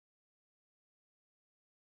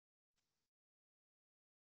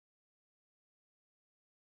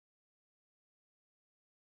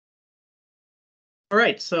All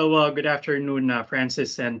right, so good afternoon,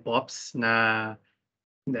 Francis and Pops.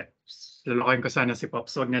 Hindi, lulukoyin ko sana si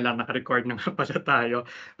Pops. Wag na lang naka-record na nga pala tayo.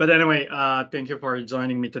 But anyway, thank you for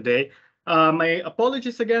joining me today. My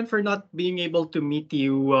apologies again for not being able to meet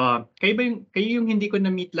you. Kayo yung hindi ko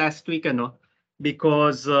na-meet last week, ano?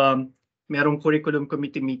 Because merong curriculum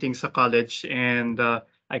committee meeting sa college and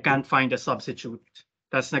I can't find a substitute.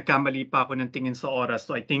 Tapos nagkamali pa ako ng tingin sa oras.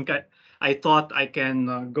 So I thought I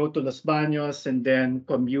can go to Los Baños and then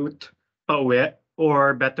commute pauwi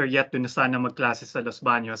or better yet, dun na sana magklase sa Los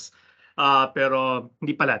Baños. Pero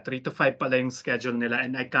hindi pala, 3 to 5 pala yung schedule nila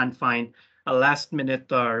and I can't find a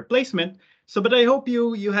last-minute replacement. So, but I hope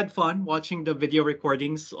you had fun watching the video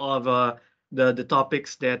recordings of the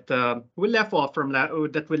topics that we left from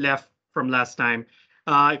last time.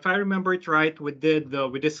 If I remember it right,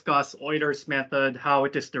 we discussed Euler's method, how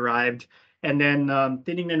it is derived, and then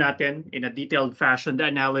tinignan natin in a detailed fashion the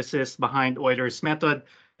analysis behind Euler's method,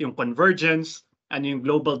 yung convergence, ano yung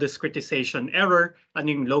global discretization error, ano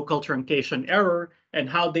yung local truncation error, and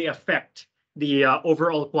how they affect the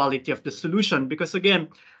overall quality of the solution. Because again,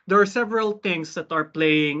 there are several things that are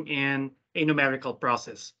playing in a numerical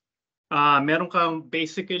process. Meron kang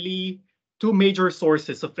basically two major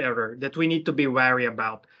sources of error that we need to be wary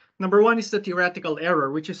about. Number one is the theoretical error,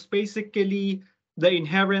 which is basically the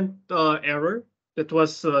inherent error that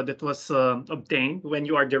was obtained when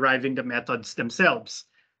you are deriving the methods themselves.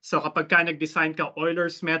 So kapag ka nag-design ka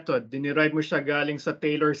Euler's method, dinerive mo siya galing sa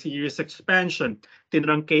Taylor series expansion,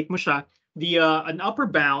 tinruncate mo siya, an upper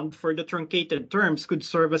bound for the truncated terms could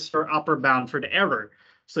serve as your upper bound for the error.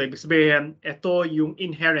 So ibig sabihin, ito yung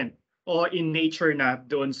inherent or in nature na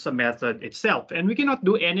doon sa method itself. And we cannot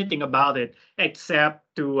do anything about it except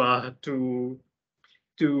to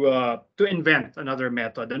invent another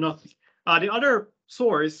method. Ano? The other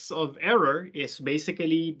source of error is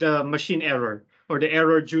basically the machine error or the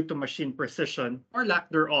error due to machine precision or lack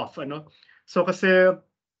thereof. Ano? So kasi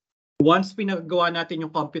once pinagawa natin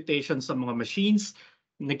yung computation sa mga machines,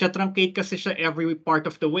 nagtatruncate kasi siya every part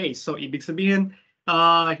of the way. So ibig sabihin,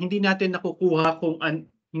 hindi natin nakukuha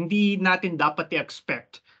hindi natin dapat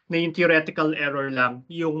i-expect na yung theoretical error lang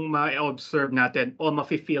yung ma-observe natin o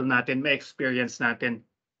ma-feel natin, ma-experience natin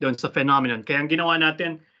doon sa phenomenon. Kaya ang ginawa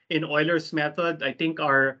natin in Euler's method, I think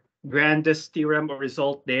our grandest theorem or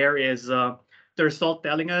result there is the result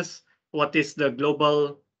telling us what is the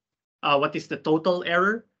total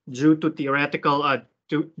error due to the theoretical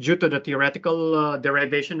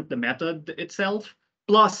derivation of the method itself,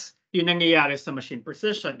 plus yung nangyayari sa machine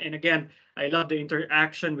precision. And again, I love the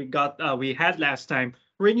interaction we had last time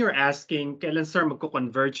when you're asking, kailan sir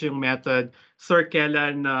magko-converge yung method? Sir,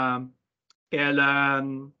 kailan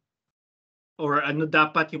or ano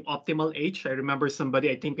dapat yung optimal H? I remember somebody,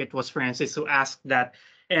 I think it was Francis, who asked that.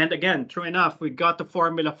 And again, true enough, we got the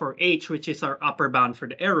formula for H, which is our upper bound for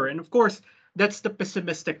the error. And of course, that's the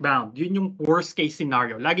pessimistic bound. Yun yung worst case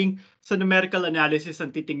scenario. Laging sa numerical analysis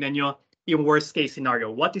ang titingnan nyo yung worst case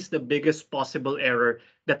scenario. What is the biggest possible error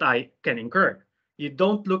that I can incur? You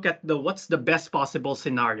don't look at what's the best possible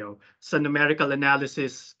scenario. Sa numerical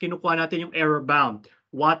analysis, kinukuha natin yung error bound.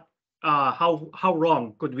 How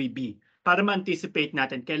wrong could we be? Para ma-anticipate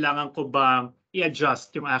natin, kailangan ko bang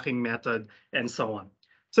i-adjust yung aking method and so on.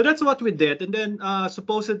 So that's what we did. And then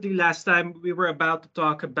supposedly last time we were about to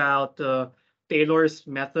talk about Taylor's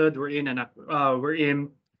method.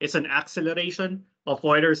 It's an acceleration of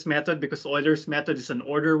Euler's method because Euler's method is an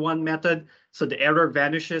order 1 method. So the error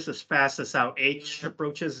vanishes as fast as how H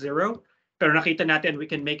approaches 0. Pero nakita natin we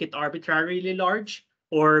can make it arbitrarily large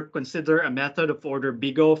or consider a method of order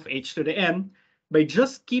big O of H to the n by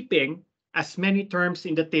just keeping as many terms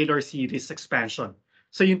in the Taylor series expansion.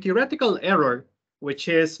 So yung theoretical error, which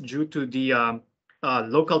is due to the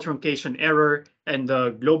local truncation error and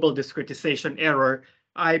the global discretization error,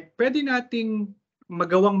 ay pwede nating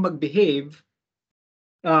magawang mag-behave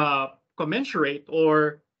commensurate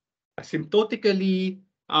or asymptotically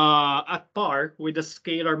at par with the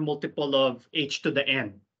scalar multiple of H to the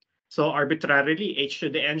n. So arbitrarily, H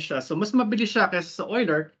to the n siya. So mas mabilis siya kaysa sa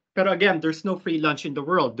Euler. Pero again, there's no free lunch in the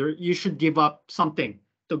world. You should give up something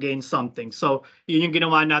to gain something. So yun yung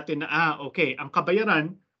ginawa natin na, okay, ang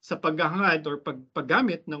kabayaran sa paghahangad or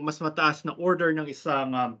paggamit ng mas mataas na order ng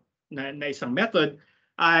isang method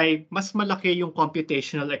ay mas malaki yung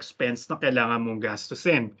computational expense na kailangan mong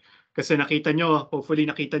gastusin. Kasi hopefully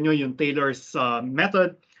nakita nyo yung Taylor's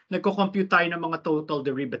method, nagko-compute tayo ng mga total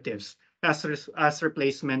derivatives as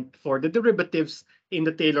replacement for the derivatives in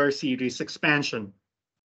the Taylor series expansion.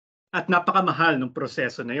 At napakamahal ng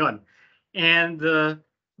proseso na yon. And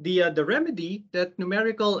the remedy that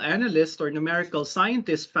numerical analysts or numerical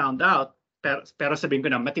scientists found out pero sabihin ko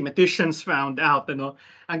na, mathematicians found out, ano,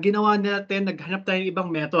 ang ginawa natin, naghanap tayo ng ibang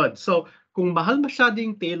method. So, kung mahal masyado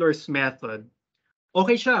yung Taylor's method,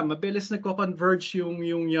 okay siya, mabilis nagko-converge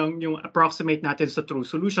yung approximate natin sa true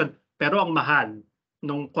solution, pero ang mahal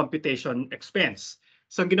nung computation expense.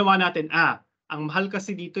 So, ang ginawa natin, ang mahal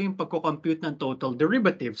kasi dito yung pagko-compute ng total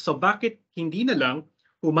derivative. So, bakit hindi na lang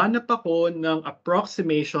humanap ako ng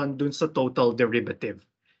approximation dun sa total derivative?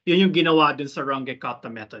 Yun yung ginawa dun sa Runge-Kutta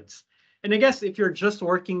methods. And I guess if you're just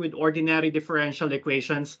working with ordinary differential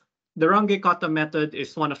equations, the Runge-Kutta method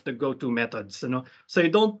is one of the go-to methods. So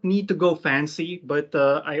you don't need to go fancy, but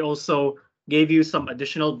I also gave you some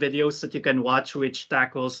additional videos that you can watch which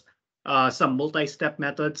tackles some multi-step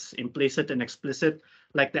methods, implicit and explicit,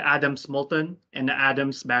 like the Adams-Moulton and the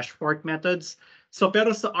Adams-Bashforth methods. So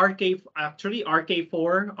pero sa RK4,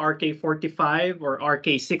 RK45, or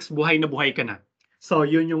RK6, buhay na buhay ka na. So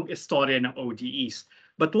yun yung istorya ng ODEs.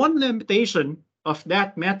 But one limitation of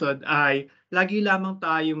that method ay lagi lamang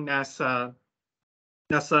tayong nasa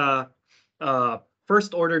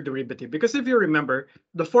first order derivative. Because if you remember,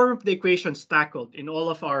 the form of the equations tackled in all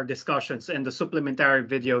of our discussions and the supplementary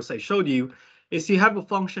videos I showed you is you have a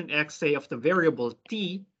function x, say, of the variable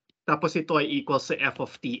t, tapos ito ay equals sa f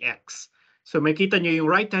of tx. So makita nyo yung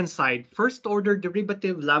right-hand side, first order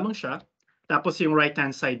derivative lamang siya, tapos yung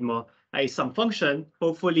right-hand side mo ay isang function,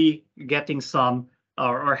 hopefully getting some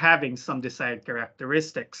or having some desired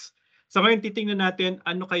characteristics. So ngayon titingnan natin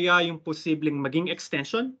ano kaya yung posibleng maging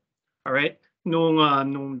extension, all right, nung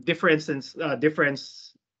difference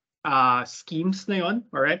schemes na yon,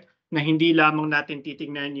 all right, na hindi lamang natin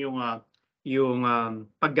titingnan yung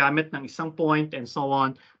paggamit ng isang point and so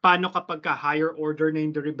on. Paano kapag ka higher order na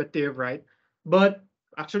yung derivative, right? But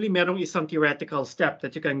actually merong isang theoretical step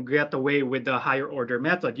that you can get away with the higher order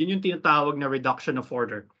method. Yun yung tinatawag na reduction of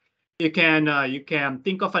order. You can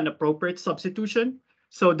think of an appropriate substitution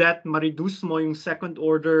so that ma-reduce mo yung second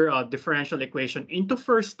order differential equation into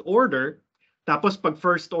first order. Tapos pag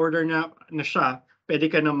first order na siya, pwede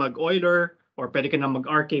ka na mag-Euler or pwede ka na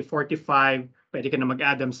mag-RK45, pwede ka na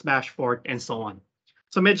mag-Adams-Bashforth, and so on.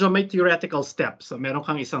 So medyo may theoretical steps. So meron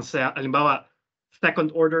kang isang, halimbawa, second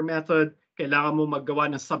order method, kailangan mo maggawa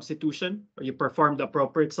ng substitution or you perform the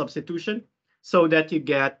appropriate substitution so that you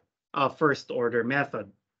get a first order method.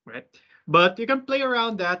 Right? But you can play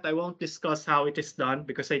around that. I won't discuss how it is done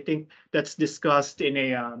because I think that's discussed in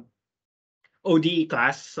a ODE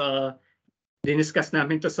class. Diniscuss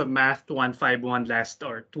namin to sa Math 151 last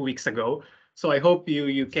or 2 weeks ago. So I hope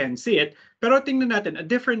you can see it. Pero tingnan natin a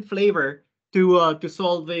different flavor to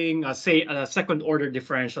solving say a second order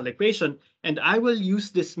differential equation, and I will use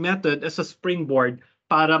this method as a springboard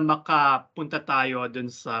para makapunta tayo dun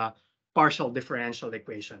sa partial differential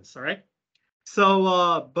equations. All right?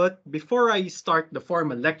 So, but before I start the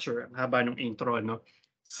formal lecture, ang haba ng intro, no?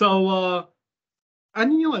 So,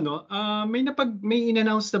 ano yung may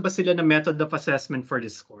in-announce na ba sila na method of assessment for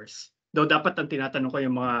this course? Though dapat ang tinatanong ko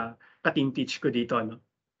yung mga ka-team-teach ko dito, no?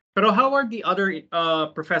 Pero how are the other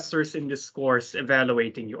professors in this course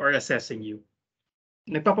evaluating you or assessing you?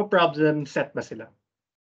 Nagpapa-problem set ba sila?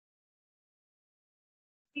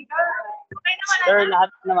 Sir,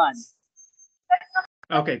 lahat naman.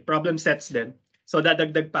 Okay, problem sets din. So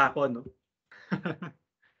dadagdag pa ako, no?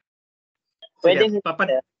 Pwede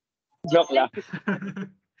joke lang.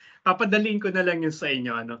 Papadalhin ko na lang yun sa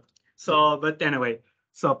inyo, ano? So, but anyway,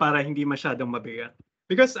 so para hindi masyadong mabigat.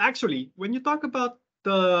 Because actually, when you talk about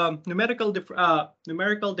the numerical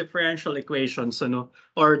differential equations,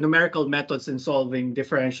 or numerical methods in solving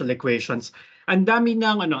differential equations, ang dami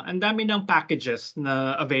ng packages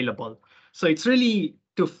na available. So it's really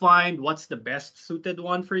to find what's the best suited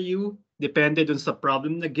one for you, depende dun sa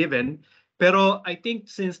problem na given. Pero I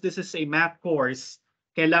think since this is a math course,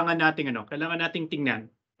 kailangan nating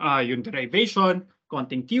tingnan yung derivation,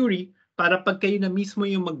 konting theory, para pag kayo na mismo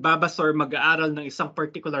yung magbabasa or mag-aaral ng isang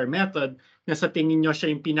particular method na sa tingin nyo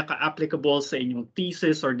siya yung pinaka-applicable sa inyong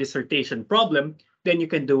thesis or dissertation problem, then you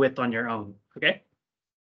can do it on your own. Okay?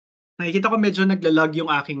 Nakikita ko medyo naglalag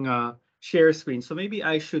yung aking share screen. So maybe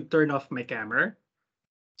I should turn off my camera.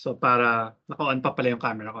 So para, naka-on pa pala yung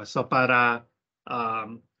camera ko. So para,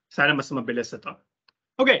 sana mas mabilis ito.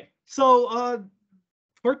 Okay, so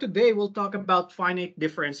for today, we'll talk about finite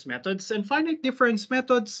difference methods. And finite difference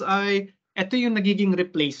methods ito yung nagiging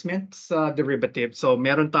replacement sa derivative. So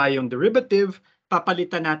meron tayong derivative,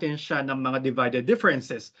 papalitan natin siya ng mga divided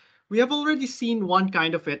differences. We have already seen one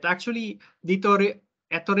kind of it. Actually,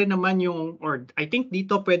 ito rin naman or I think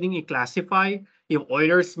dito pwedeng i-classify yung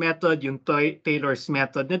Euler's method, yung Taylor's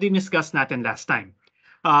method na diniscuss natin last time.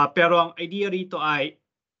 Pero ang idea rito ay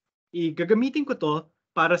gagamitin ko to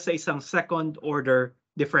para sa isang second order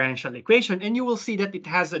differential equation. And you will see that it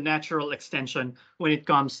has a natural extension when it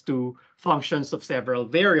comes to functions of several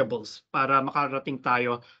variables para makarating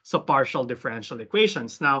tayo sa partial differential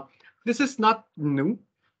equations. Now, this is not new.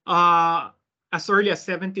 As early as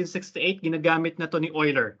 1768, ginagamit na to ni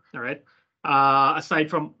Euler. All right.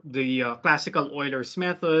 Aside from the classical Euler's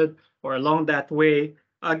method or along that way,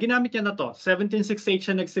 ginamit niya na to. 1768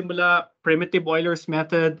 siya nagsimula, primitive Euler's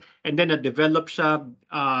method, and then na-develop siya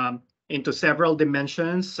into several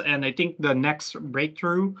dimensions. And I think the next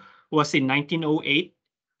breakthrough was in 1908,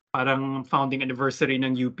 parang founding anniversary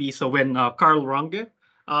ng UP. So when Carl Runge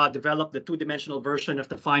developed the two-dimensional version of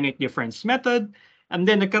the finite difference method, and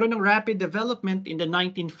then nagkaroon ng rapid development in the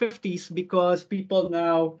 1950s because people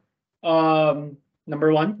now,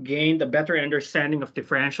 number one, gained a better understanding of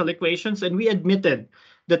differential equations, and we admitted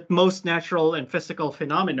that most natural and physical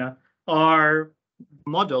phenomena are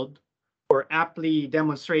modeled or aptly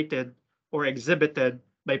demonstrated or exhibited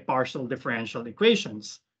by partial differential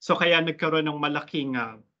equations. So kaya nagkaroon ng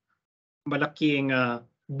malaking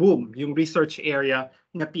boom yung research area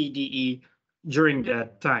na PDE during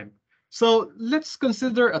that time. So let's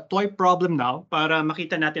consider a toy problem now para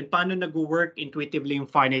makita natin paano nag-work intuitively yung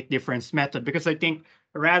finite difference method, because I think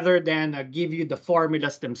rather than give you the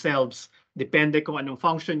formulas themselves, depende kung anong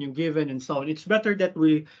function yung given and so on, it's better that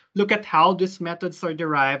we look at how these methods are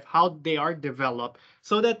derived, how they are developed,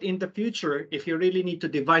 so that in the future, if you really need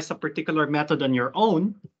to devise a particular method on your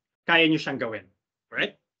own, kaya nyo siyang gawin,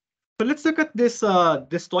 right? So let's look at this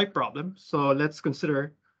toy problem. So let's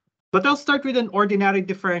consider, but I'll start with an ordinary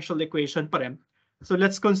differential equation pa rin. So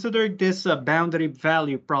let's consider this boundary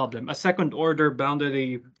value problem, a second order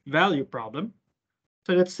boundary value problem.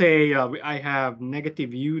 So let's say I have negative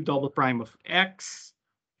u double prime of x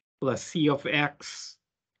plus c of x,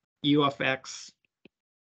 u of x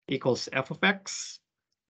equals f of x.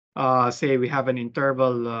 Say we have an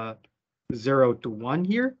interval 0 to 1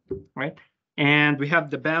 here, right? And we have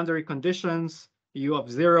the boundary conditions, u of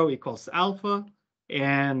 0 equals alpha,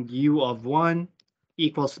 and u of 1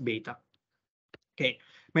 equals beta. Okay,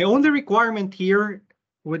 my only requirement here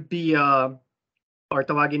would be, or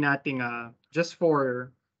tawagin natin just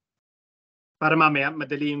for, para mamaya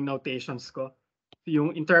madali yung notations ko.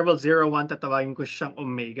 Yung interval 0, 1, tatawagin ko siyang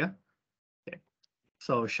omega. Okay.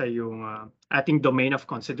 So siya yung ating domain of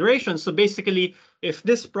consideration. So basically, if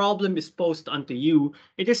this problem is posed onto you,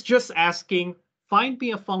 it is just asking, find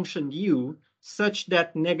me a function u such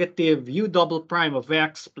that negative u double prime of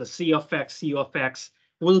x plus c of x, u of x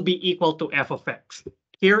will be equal to f of x.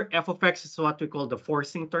 Here, f of x is what we call the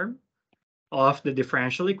forcing term of the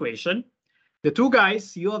differential equation. The two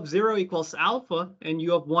guys, u of 0 equals alpha and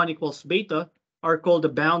u of 1 equals beta, are called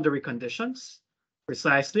the boundary conditions,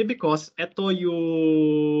 precisely because ito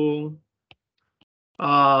yung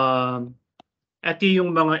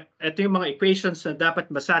mga equations na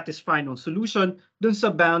dapat masatisfy ng solution dun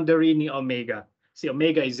sa boundary ni omega. Si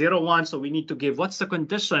omega is 0, 1, so we need to give what's the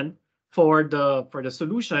condition for the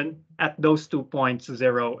solution at those 2 points,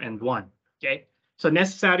 0 and 1. Okay, so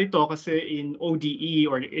necessary to kasi in ODE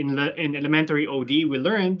or in elementary ODE, we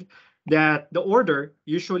learned that the order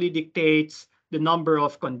usually dictates the number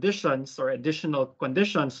of conditions or additional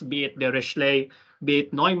conditions, be it Dirichlet, be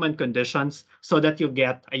it Neumann conditions, so that you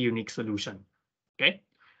get a unique solution. Okay.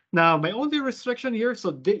 Now, my only restriction here,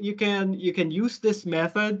 so you can use this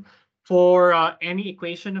method for any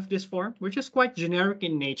equation of this form, which is quite generic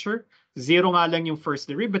in nature. Zero nga lang yung first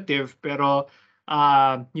derivative, pero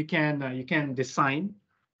you can design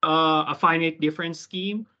a finite difference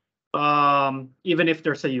scheme even if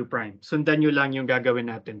there's a u prime. Sundan nyo lang yung gagawin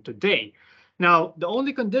natin today. Now, the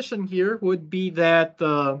only condition here would be that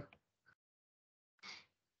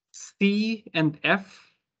C and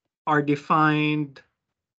F are defined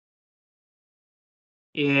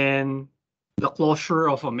in the closure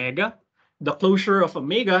of omega. The closure of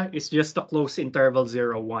omega is just the closed interval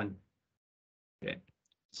 0, 1. Okay.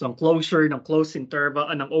 So ang closure ng closed interval,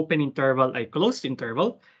 ng open interval ay closed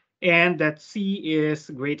interval, and that C is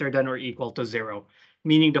greater than or equal to 0,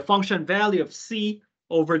 meaning the function value of C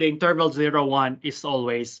over the interval 0, 1 is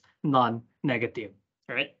always non-negative.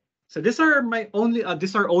 All right. So these are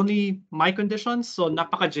only my conditions. So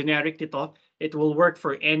napaka-generic nito. It will work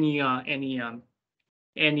for any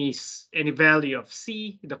value of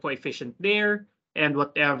C, the coefficient there, and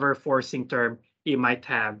whatever forcing term you might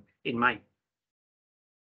have in mind.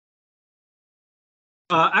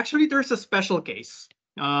 Actually, there's a special case.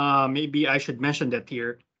 Maybe I should mention that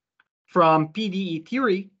here. From PDE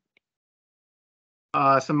theory,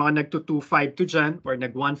 sa mga nag-252 dyan or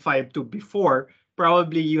nag-152 before,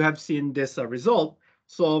 probably you have seen this result.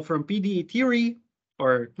 So from PDE theory,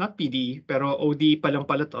 or not PDE, pero ODE pa lang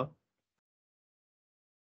pala to.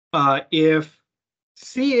 If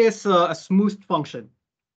C is a smooth function,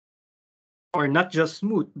 or not just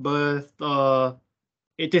smooth, but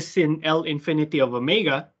it is in L infinity of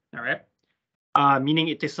omega, all right? Meaning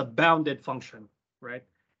it is a bounded function, right?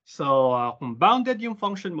 So kung bounded yung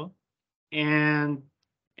function mo, and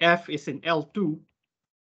f is in L2,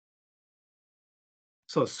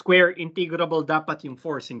 so square integrable dapat yung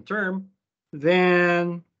forcing term,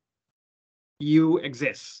 then you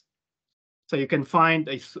exist. So you can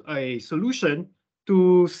find a solution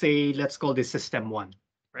to, say, let's call this system 1,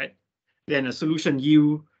 right? Then a solution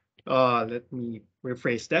U, let me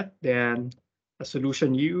rephrase that. Then a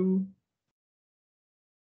solution U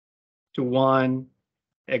to 1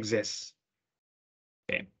 exists.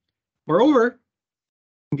 Okay. Moreover,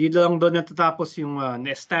 hindi lang doon natatapos yung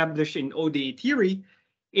na-establish in ODE theory.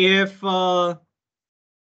 If,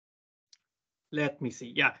 let me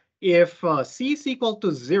see, yeah, if C is equal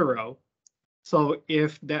to 0, so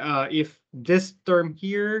if this term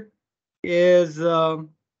here is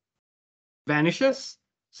vanishes,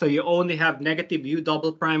 so you only have negative U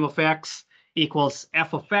double prime of X equals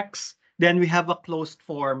F of X, then we have a closed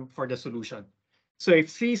form for the solution. So if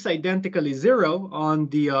C is identically 0 on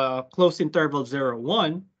the closed interval 0,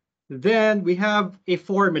 1, then we have a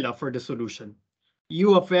formula for the solution.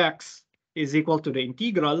 U of X is equal to the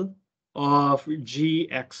integral of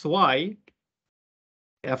gxy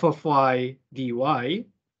f of y dy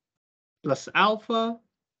plus alpha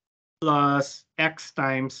plus x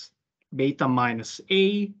times beta minus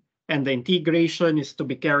a, and the integration is to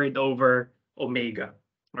be carried over omega,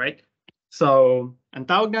 right? So ang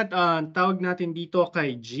tawag natin dito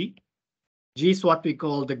kay G is what we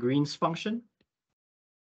call the Green's function,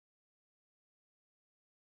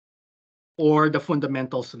 or the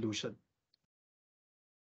fundamental solution.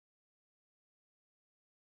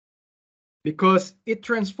 Because it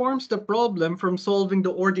transforms the problem from solving the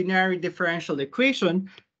ordinary differential equation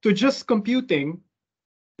to just computing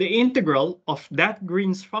the integral of that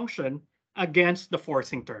Green's function against the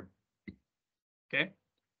forcing term. Okay,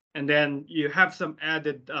 and then you have some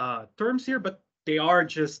added terms here, but they are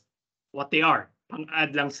just what they are.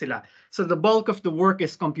 Pang-add lang sila. So the bulk of the work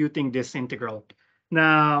is computing this integral.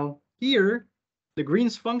 Now here, the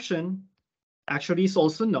Green's function actually is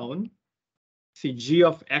also known. See, g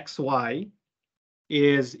of xy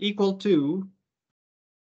is equal to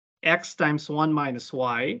x times 1 minus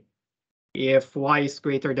y if y is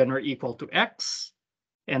greater than or equal to x,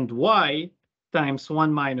 and y times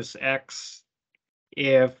 1 minus x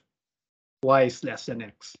if y is less than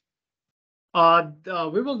x.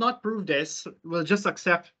 We will not prove this. We'll just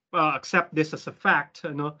accept this as a fact,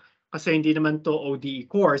 no? Kasi hindi naman to ODE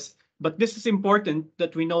course. But this is important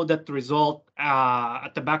that we know that result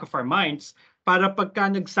at the back of our minds, para pagka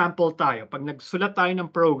nag-sample tayo, pag nagsulat tayo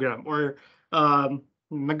ng program, or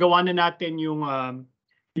nagawa na natin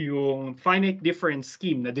yung finite difference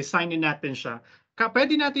scheme, na design natin siya,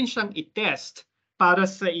 pwede natin siyang i-test para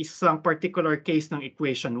sa isang particular case ng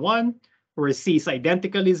equation 1, where C is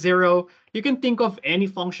identically 0. You can think of any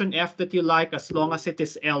function f that you like as long as it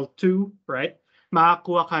is L2, right?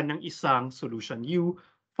 Makakuha ka ng isang solution U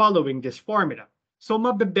following this formula. So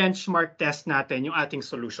mabe-benchmark test natin yung ating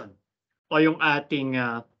solution, o yung ating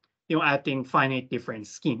finite difference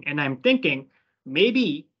scheme. And I'm thinking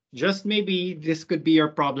maybe, just maybe, this could be your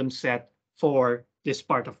problem set for this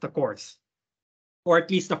part of the course, or at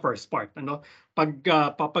least the first part. Ano? Pag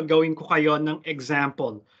papagawin ko kayo ng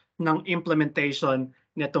example ng implementation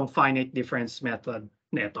netong finite difference method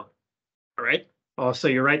neto. All right? So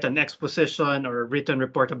you write an exposition or a written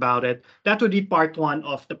report about it. That would be part 1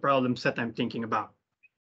 of the problem set I'm thinking about.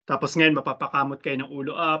 Tapos ngayon, mapapakamot kayo ng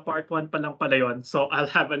ulo, part 1 pa lang pala yun. So I'll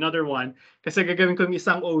have another one kasi gagawin ko yung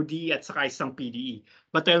isang OD at saka isang PDE.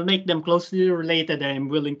 But I'll make them closely related, and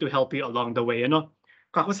I'm willing to help you along the way. Ano?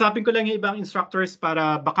 Kakusapin ko lang yung ibang instructors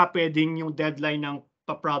para baka pwedeng yung deadline ng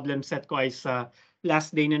pa-problem set ko ay sa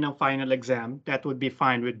last day na ng final exam. That would be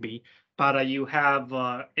fine with me, para you have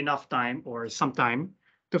enough time or some time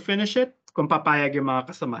to finish it, kung papayag yung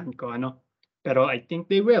mga kasamahan ko. Ano? Pero I think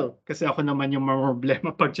they will, kasi ako naman yung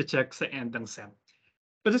problema pag-check sa end ng SEM.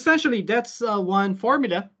 But essentially, that's one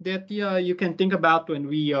formula that you can think about when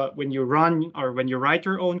you run or when you write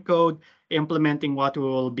your own code, implementing what we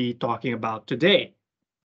will be talking about today.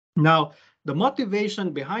 Now, the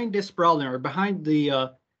motivation behind this problem, or behind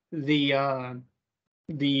the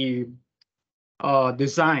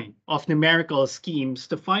design of numerical schemes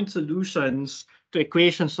to find solutions to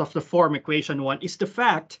equations of the form equation 1, is the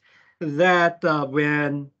fact that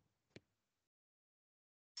when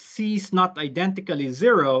C is not identically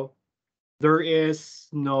 0, there is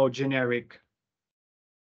no generic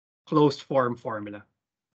closed form formula.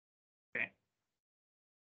 Okay.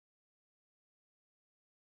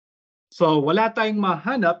 So wala tayong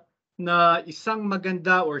mahanap na isang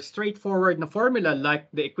maganda or straightforward na formula like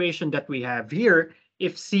the equation that we have here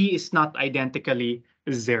if C is not identically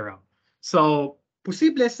 0. So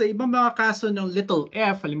posible sa ibang mga kaso ng little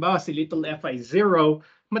f, halimbawa si little f ay 0,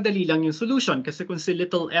 madali lang yung solution kasi kung si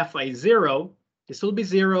little f ay 0, this will be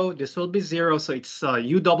 0, this will be 0, so it's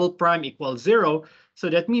u double prime equals 0. So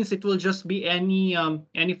that means it will just be any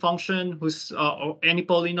function whose or any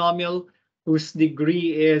polynomial whose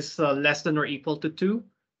degree is less than or equal to 2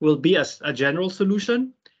 will be a general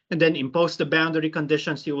solution. And then impose the boundary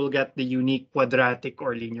conditions, you will get the unique quadratic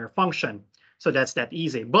or linear function. So that's that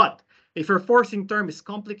easy. But if your forcing term is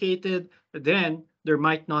complicated, then there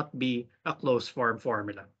might not be a closed form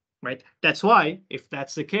formula, right? That's why, if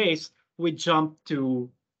that's the case, we jump to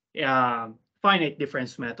finite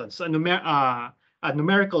difference methods, a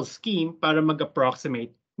numerical scheme para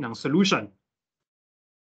mag-approximate ng solution.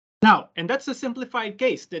 Now, and that's a simplified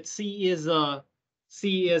case that C is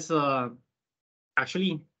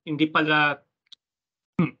actually hindi pala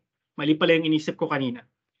mali pala yung inisip ko kanina.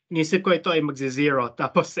 Inisip ko ito ay magzi-0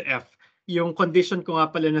 tapos F. Yung condition ko nga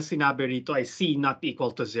pala na sinabi rito ay C not equal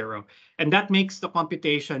to 0. And that makes the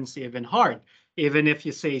computations even hard. Even if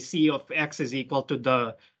you say C of x is equal to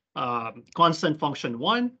the constant function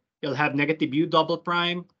 1, you'll have negative u double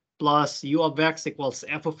prime plus u of x equals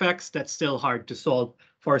f of x. That's still hard to solve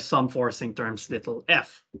for some forcing terms little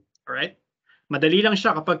f. All right? Madali lang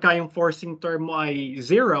siya kapag yung forcing term mo ay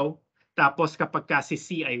 0, tapos kapag si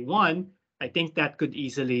C ay 1, I think that could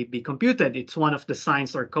easily be computed. It's one of the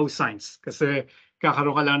sines or cosines kasi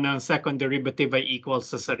kakaroon ka lang ng second derivative ay equals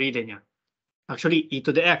sa sarili niya. Actually, e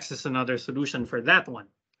to the x is another solution for that one.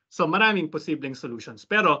 So maraming posibleng solutions.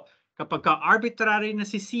 Pero kapag arbitrary na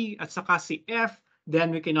si C at saka si F,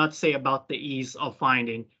 then we cannot say about the ease of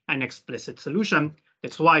finding an explicit solution.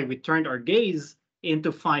 That's why we turned our gaze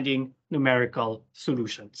into finding numerical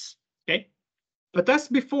solutions. Okay? But as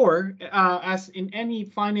before, as in any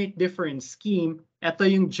finite difference scheme, ito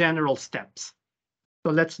yung general steps.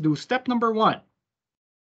 So let's do step number 1.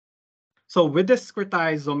 So with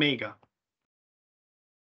discretize omega.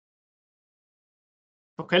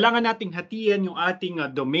 So kailangan nating hatiin yung ating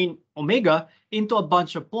domain omega into a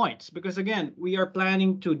bunch of points because again, we are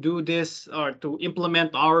planning to do this or to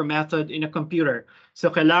implement our method in a computer.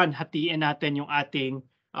 So kailangan hatiin natin yung ating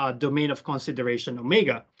domain of consideration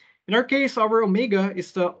omega. In our case, our omega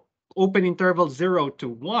is the open interval 0 to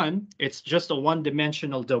 1. It's just a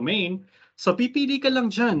one-dimensional domain. So pipili ka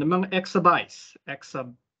lang dyan ng mga x sub i's. X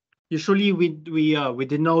sub. Usually we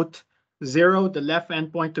denote 0, the left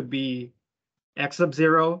endpoint to be x sub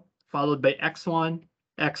 0, followed by x1,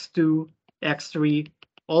 x2, x3,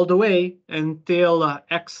 all the way until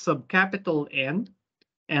x sub capital N.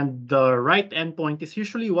 And the right endpoint is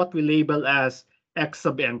usually what we label as x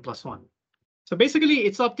sub n plus 1. So basically,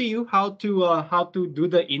 it's up to you how to do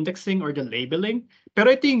the indexing or the labeling.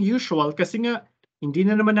 Pero ito yung usual kasi nga hindi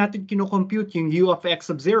na naman natin kino-compute yung u of x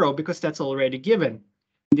sub 0 because that's already given.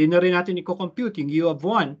 Hindi na rin natin i-compute yung u of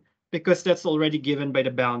 1 because that's already given by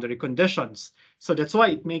the boundary conditions. So that's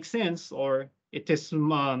why it makes sense, or it is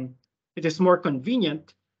more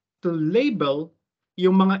convenient to label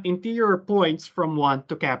yung mga interior points from 1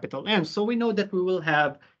 to capital N. So we know that we will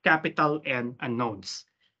have capital N unknowns.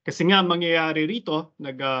 Kasi nga mangyayari rito,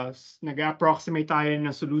 nag-approximate tayo ng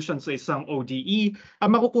solution sa isang ODE.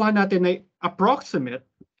 Ang makukuha natin ay approximate.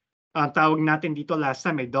 Ang tawag natin dito last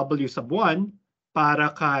time ay W sub 1 para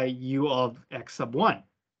kay U of X sub 1.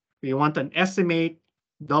 We want an estimate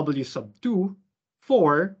W sub 2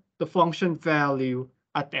 for the function value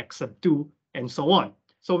at X sub 2 and so on.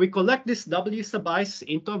 So we collect this W sub i's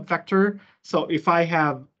into a vector. So if I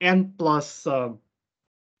have N plus,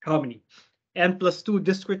 how many? N plus 2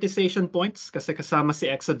 discretization points kasi kasama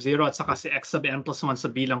si x sub 0 at saka si x sub n plus 1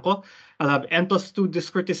 sa bilang ko. I'll have N plus 2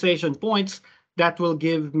 discretization points that will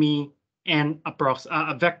give me a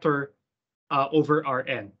vector over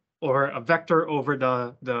Rn, or a vector over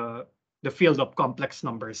the field of complex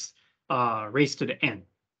numbers raised to the n.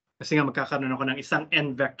 Kasi nga magkakaroon ako ng isang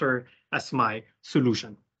n vector as my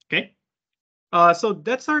solution. Okay? So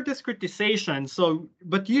that's our discretization. So,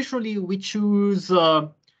 but usually we choose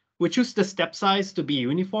the step size to be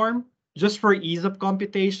uniform just for ease of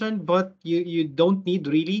computation, but you don't need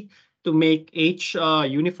really to make h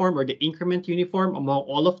uniform or the increment uniform among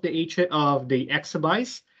all of the x sub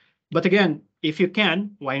i's. But again, if you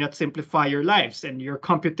can, why not simplify your lives and your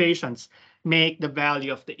computations, make the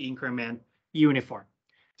value of the increment uniform.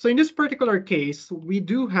 So in this particular case, we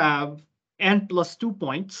do have n plus 2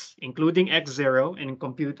 points, including x0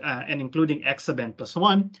 and including x sub n plus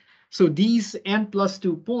 1. So these n plus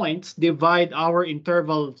 2 points divide our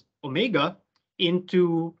interval omega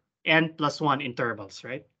into n plus 1 intervals,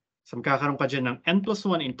 right? So magkakaroon ka dyan ng n plus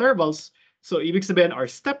 1 intervals. So ibig sabihin our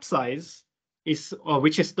step size is,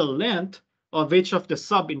 which is the length of each of the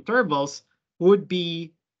sub-intervals, would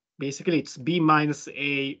be, basically it's b minus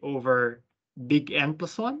a over big N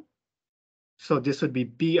plus 1. So this would be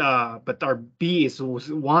b, but our b is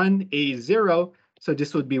 1, a is 0. So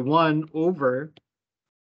this would be 1 over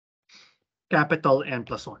capital N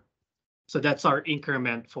plus 1. So that's our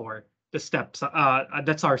increment for the steps.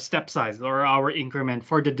 That's our step size, or our increment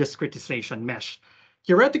for the discretization mesh.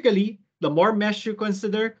 Theoretically, the more mesh you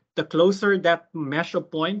consider, the closer that mesh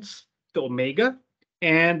of points to omega.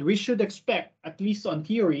 And we should expect, at least on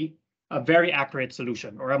theory, a very accurate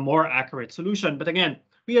solution, or a more accurate solution. But again,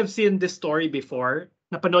 we have seen this story before.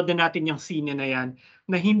 Napanood na natin yung scene na yan,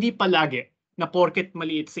 na hindi palagi na porket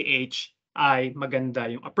maliit si h ay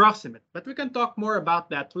maganda yung approximate. But we can talk more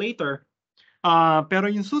about that later.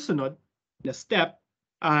 Pero yung susunod na step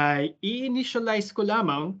ay i-initialize ko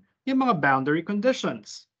lamang yung mga boundary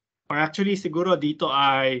conditions. Or actually, siguro dito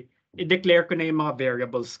ay i-declare ko na yung mga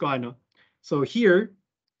variables ko. Ano? So here,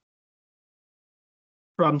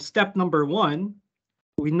 from step number 1,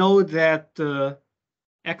 we know that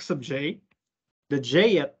x sub j, the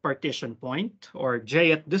jth partition point, or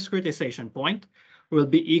jth discretization point, will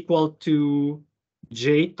be equal to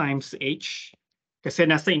j times h. Kasi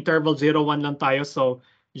nasa interval 0, 1 lang tayo. So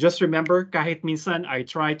just remember, kahit minsan I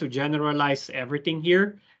try to generalize everything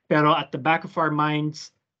here, pero at the back of our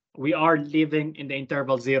minds, we are living in the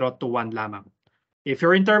interval 0 to 1 lamang. If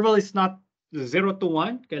your interval is not 0 to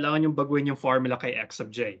 1, kailangan yung baguhin yung formula kay x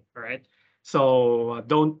sub j. All right? So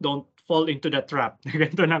don't fall into the trap.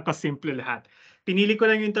 Ganito lang kasimple lahat. Pinili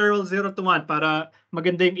ko lang yung interval 0 to 1 para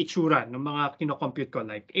maganda yung itsura ng mga kinocompute ko,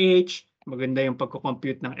 like h, maganda yung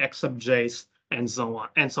pagko-compute ng x sub j's, and so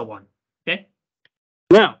on, and so on. Okay?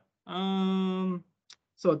 Now,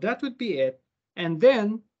 so that would be it. And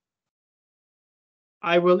then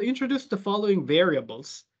I will introduce the following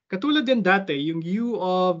variables. Katulad din dati, yung u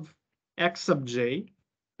of x sub j,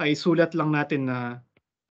 ay sulat lang natin na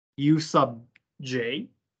u sub j,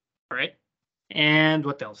 right? And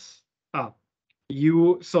what else?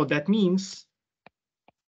 So that means,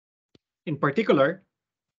 in particular,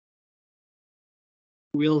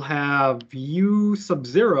 we'll have u sub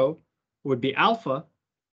 0 would be alpha,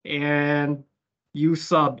 and u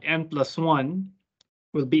sub n plus 1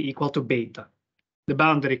 will be equal to beta. The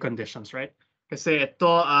boundary conditions, right? Kasi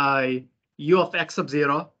ito ay u of x sub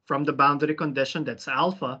 0 from the boundary condition, that's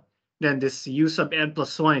alpha. Then this u sub n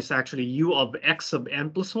plus 1 is actually u of x sub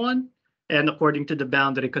n plus 1. And according to the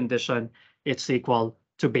boundary condition, it's equal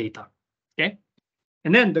to beta. Okay?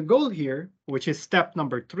 And then the goal here, which is step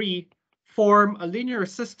number 3, form a linear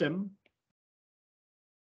system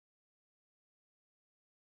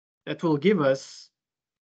that will give us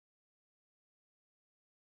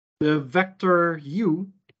the vector u,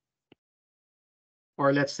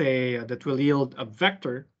 or let's say that will yield a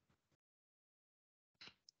vector.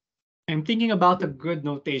 I'm thinking about a good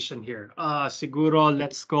notation here. Siguro,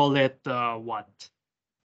 let's call it what?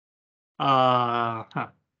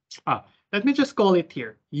 Let me just call it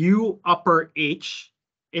here. U upper H.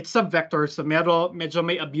 It's a vector, so medyo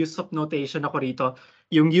may abuse of notation ako rito.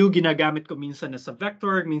 Yung U ginagamit ko minsan as a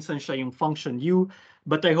vector, minsan siya yung function U,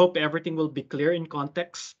 but I hope everything will be clear in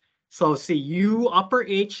context. So si U upper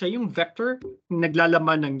H, siya yung vector,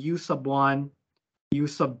 naglalaman ng U sub 1, U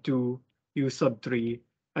sub 2, U sub 3,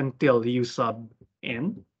 until U sub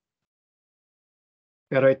n.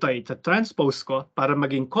 Pero ito transpose ko para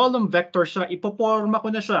maging column vector siya, ipoporma ko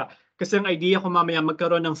na siya. Kasi ang idea ko mamaya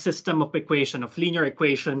magkaroon ng system of equation, of linear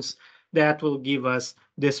equations that will give us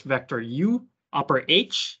this vector U upper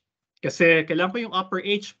H. Kasi kailangan ko yung upper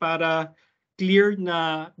H para clear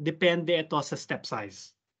na depende ito sa step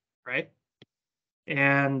size. Right?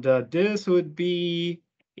 And this would be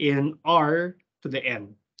in R to the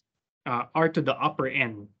N. R to the upper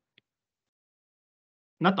N.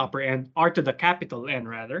 Not upper N, R to the capital N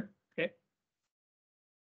rather. Okay.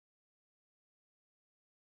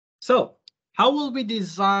 So, how will we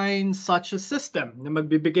design such a system na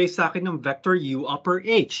magbibigay sa akin ng vector U upper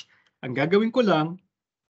H? Ang gagawin ko lang,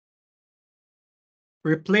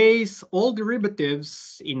 replace all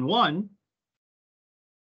derivatives in 1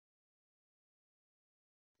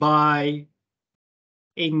 by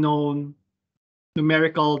a known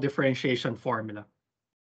numerical differentiation formula.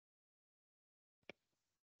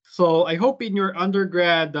 So I hope in your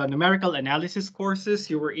undergrad numerical analysis courses,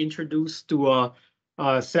 you were introduced to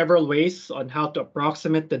several ways on how to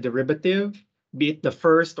approximate the derivative, be it the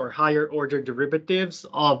first or higher order derivatives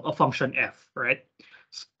of a function f, right?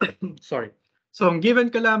 Sorry. So ang given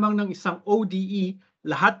ka lamang ng isang ODE,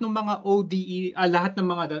 lahat ng mga ODE, lahat ng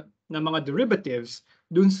mga derivatives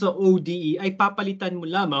dun sa ODE ay papalitan mo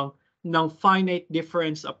lamang ng finite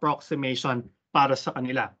difference approximation para sa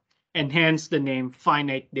kanila. And hence the name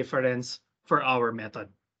finite difference for our method.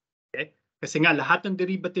 Okay? Kasi nga lahat ng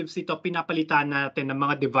derivatives ito pinapalitan natin ng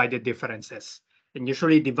mga divided differences. And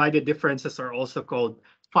usually divided differences are also called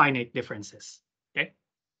finite differences. Okay?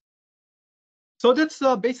 So that's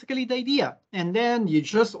basically the idea. And then you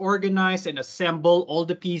just organize and assemble all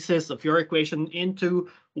the pieces of your equation into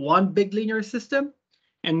one big linear system,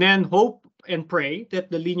 and then hope and pray that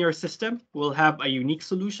the linear system will have a unique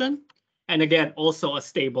solution, and again, also a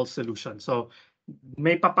stable solution. So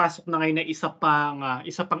may papasok na ngayon na isa pang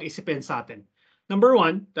isipin sa atin. Number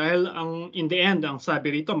one, dahil in the end, ang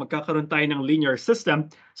sabi rito, magkakaroon tayo ng linear system,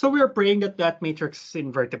 so we are praying that that matrix is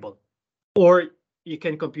invertible. Or you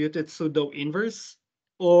can compute it pseudo-inverse,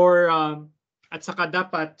 or at saka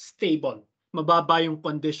dapat stable. Mababa yung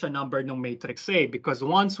condition number ng matrix A, because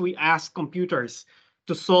once we ask computers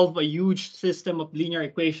to solve a huge system of linear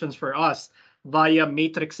equations for us via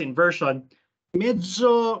matrix inversion,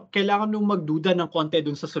 medyo kailangan nung magduda ng konti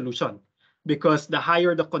dun sa solution. Because the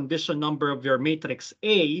higher the condition number of your matrix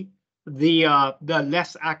A, the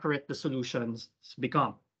less accurate the solutions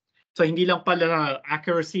become. So hindi lang pala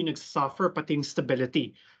accuracy nagsuffer, pati yung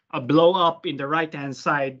stability. A blow up in the right-hand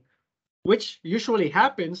side, which usually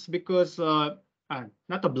happens because,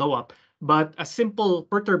 not a blow up, but a simple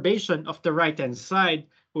perturbation of the right-hand side,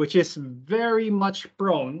 which is very much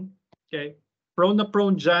prone, okay? Prone na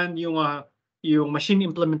prone dyan yung machine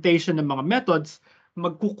implementation ng mga methods,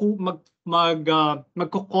 magkukos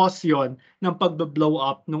yun ng pag-blow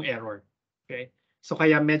up ng error, okay? So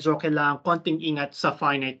kaya medyo kailangan konting ingat sa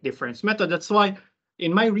finite difference method. That's why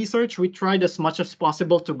in my research, we tried as much as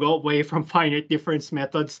possible to go away from finite difference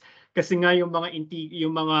methods. Kasi nga yung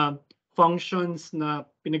mga functions na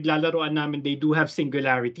pinaglalaroan namin, they do have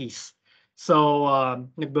singularities. So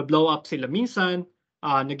nagba-blow up sila minsan,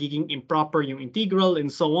 nagiging improper yung integral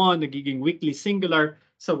and so on, nagiging weakly singular.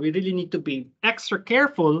 So we really need to be extra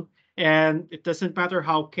careful, and it doesn't matter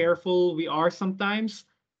how careful we are sometimes,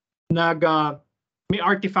 may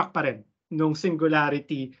artifact pa rin nung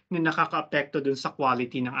singularity na nakaka-apekto dun sa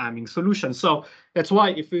quality ng aming solution. So that's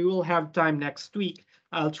why if we will have time next week,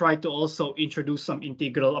 I'll try to also introduce some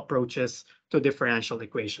integral approaches to differential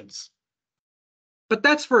equations. But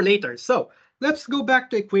that's for later. So let's go back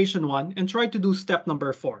to equation 1 and try to do step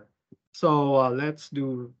number 4. So let's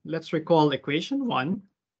recall equation 1.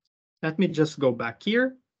 Let me just go back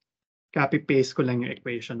here. Copy paste ko lang yung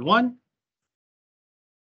equation 1.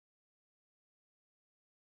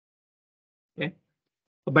 Okay.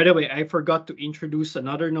 Oh, by the way, I forgot to introduce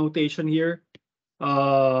another notation here.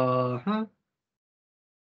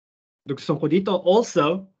 Gusto ko dito.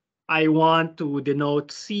 Also, I want to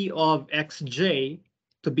denote C of xj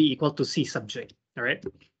to be equal to C sub j. All right?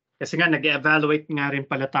 Kasi nga, nag-evaluate nga rin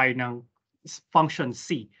pala tayo ng function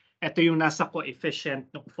C. Ito yung nasa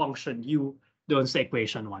coefficient ng function U doon sa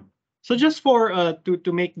equation 1. So just for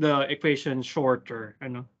to make the equation shorter,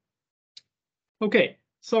 ano? Okay,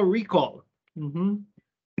 so recall.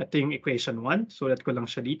 Ito yung equation 1. Sulat ko lang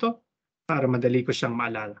siya dito para madali ko siyang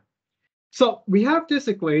maalala. So we have this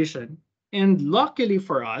equation, and luckily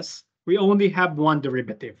for us, we only have one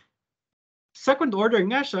derivative. Second order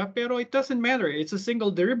nga siya, pero it doesn't matter. It's a single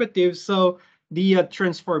derivative, so the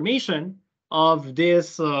transformation of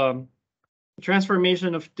this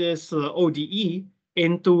ODE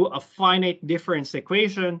into a finite difference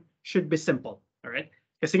equation should be simple. All right?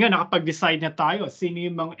 Kasi nga nakapag-decide na tayo sino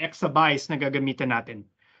yung mga exabytes na gagamitin natin.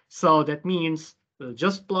 So that means we'll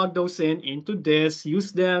just plug those into this,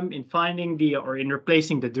 use them in finding or in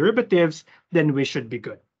replacing the derivatives, then we should be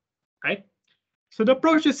good, right? So the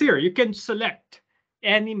approach is here. You can select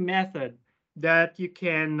any method that you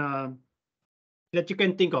can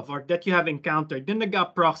think of or that you have encountered, then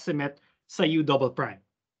nag-approximate sa U double prime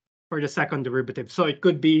for the second derivative. So it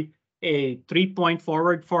could be a 3-point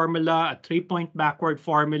forward formula, a 3-point backward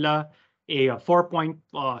formula, a 4-point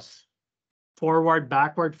forward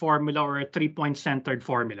backward formula, or a 3-point centered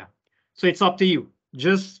formula. So it's up to you.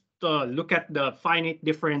 Just look at the finite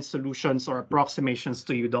difference solutions or approximations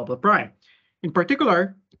to U double prime. In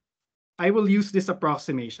particular, I will use this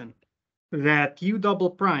approximation that U double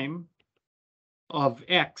prime of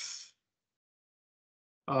x,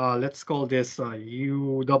 let's call this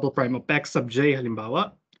U double prime of x sub j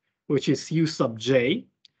halimbawa, which is U sub j.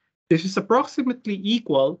 This is approximately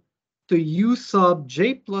equal to u sub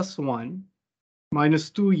j plus 1 minus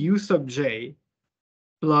 2 u sub j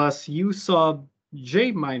plus u sub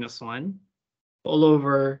j minus 1 all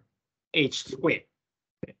over h squared.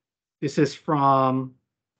 This is from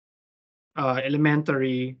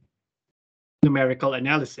elementary numerical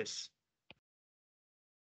analysis.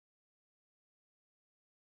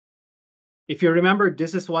 If you remember,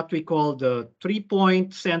 this is what we call the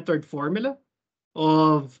 3-point centered formula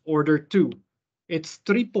of order 2. It's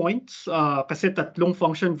 3 points kasi tatlong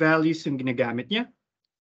function values yung ginagamit niya.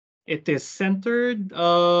 It is centered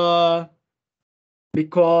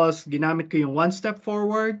because ginamit ko yung 1 step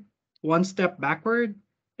forward, 1 step backward,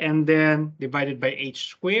 and then divided by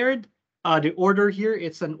h squared. The order here,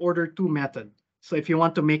 it's an order 2 method. So if you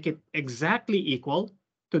want to make it exactly equal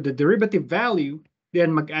to the derivative value,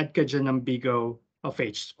 then mag-add ka dyan ng big O of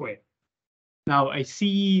h squared. Now, I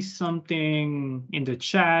see something in the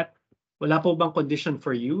chat. Wala po bang condition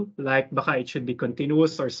for you? Like baka it should be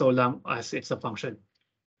continuous or so long as it's a function.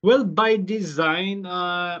 Well, by design,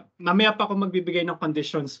 mamaya pa ako magbibigay ng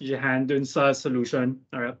conditions dyan dun sa solution.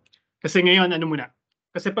 Alright? Kasi ngayon, ano muna?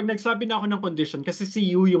 Kasi pag nagsabi na ako ng condition, kasi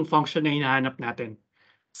si u yung function na hinahanap natin.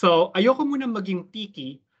 So, ayoko muna maging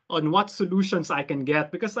picky on what solutions I can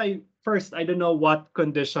get because I don't know what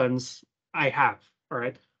conditions I have.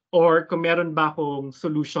 Alright? Or kung meron ba akong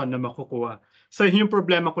solution na makukuha. So, yun yung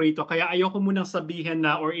problema ko rito. Kaya ayoko munang sabihin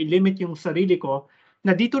na or i-limit yung sarili ko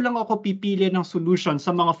na dito lang ako pipili ng solution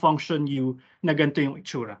sa mga function u na ganito yung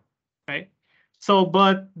itsura. Okay? So,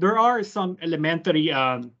 but there are some elementary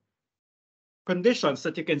conditions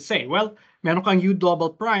that you can say. Well, meron kang u double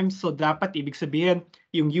prime, so dapat ibig sabihin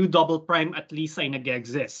yung u double prime at least ay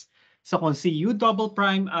nag-exist. So kung si u double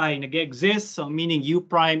prime ay nag-exist, so meaning u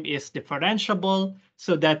prime is differentiable,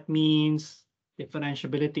 so that means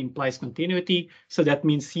differentiability implies continuity, so that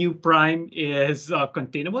means u prime is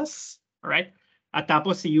continuous, all right? At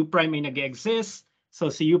tapos si u prime ay nag-exist, so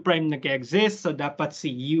si u prime nag-exist, so dapat si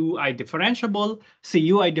u ay differentiable, si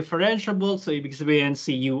u ay differentiable, so ibig sabihin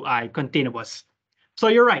si u ay continuous. So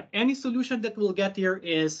you're right, any solution that we'll get here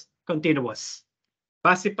is continuous.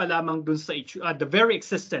 Base pa lamang dun sa the very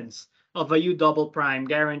existence of a u double prime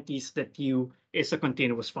guarantees that u is a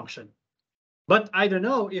continuous function. But I don't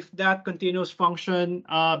know if that continuous function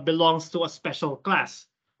belongs to a special class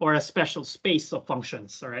or a special space of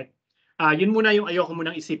functions, all right? Yun muna yung ayoko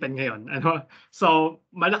munang isipan ngayon. Ano? So,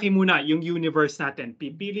 malaki muna yung universe natin.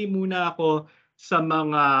 Pipili muna ako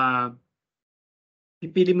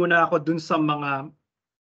dun sa mga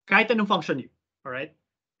kahit anong function u, all right?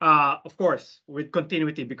 Of course, with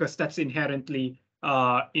continuity because that's inherently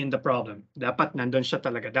in the problem. Dapat nandun siya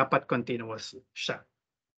talaga. Dapat continuous siya,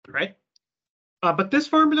 right? But this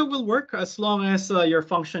formula will work as long as your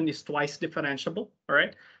function is twice differentiable, all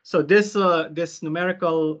right? So this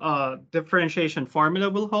numerical differentiation formula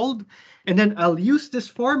will hold, and then I'll use this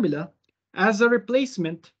formula as a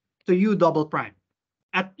replacement to u double prime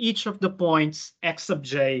at each of the points x sub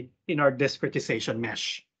j in our discretization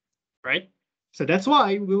mesh, right? So that's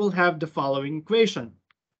why we will have the following equation.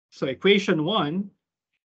 So equation 1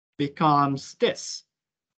 becomes this.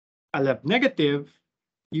 I'll have negative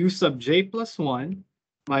u sub j plus 1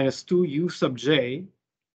 minus 2 u sub j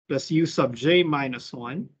plus u sub j minus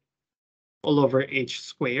 1 all over h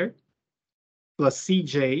squared plus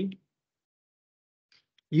cj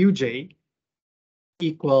uj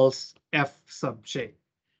equals f sub j.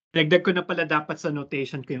 Dagdag ko na pala dapat sa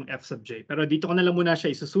notation ko yung f sub j. Pero dito ko na lang muna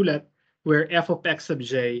siya isusulat where f of x sub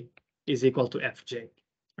j is equal to fj.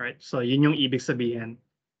 Alright, so yun yung ibig sabihin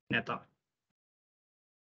neto.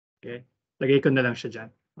 Okay, lagay ko na lang siya dyan.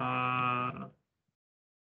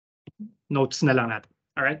 Notes na lang natin.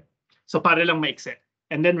 All right? So para lang maikse.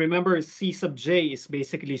 And then remember, c sub j is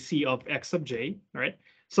basically c of x sub j. All right?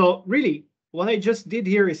 So really, what I just did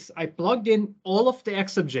here is I plugged in all of the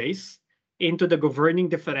x sub j's into the governing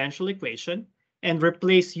differential equation and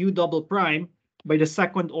replace u double prime by the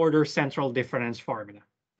second order central difference formula.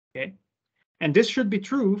 Okay? And this should be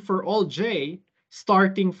true for all j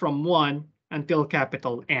starting from 1 until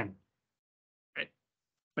capital N.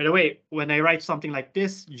 By the way, when I write something like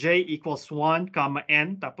this, j equals 1 comma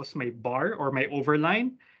n, tapos may bar or may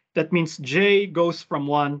overline, that means j goes from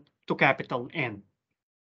 1 to capital N.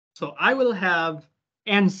 So I will have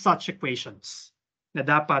n such equations na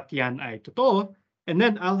dapat yan ay totoo, and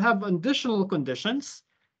then I'll have additional conditions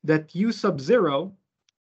that u sub 0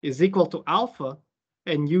 is equal to alpha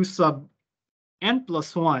and u sub n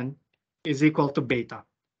plus 1 is equal to beta,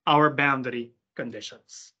 our boundary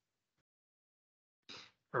conditions.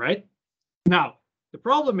 All right. Now, the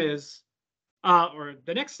problem is, or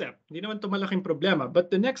the next step, hindi naman ito malaking problema, but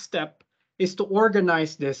the next step is to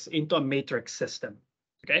organize this into a matrix system.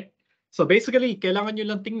 Okay? So basically, kailangan nyo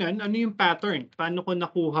lang tingnan ano yung pattern. Paano ko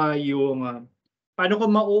nakuha yung, paano ko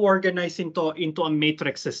ma-organize into a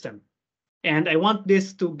matrix system. And I want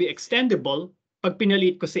this to be extendable pag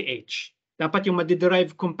pinalit ko si H. Dapat yung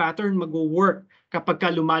madiderive kong pattern mag-work kapag ka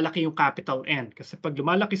lumalaki yung capital N. Kasi pag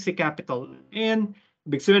lumalaki si capital N,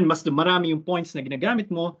 ibig sabihin mas marami yung points na ginagamit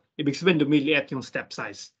mo, ibig sabihin lumiliit yung step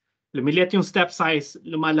size. Lumiliit yung step size,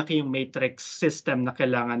 lumalaki yung matrix system na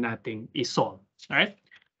kailangan nating i-solve. Alright?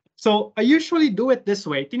 So I usually do it this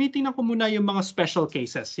way. Tinitingnan ko muna yung mga special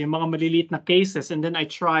cases, yung mga maliliit na cases, and then I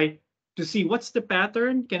try to see what's the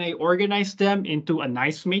pattern. Can I organize them into a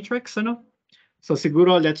nice matrix? Ano? So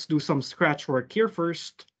siguro let's do some scratch work here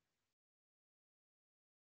first.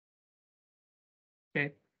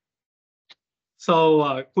 Okay.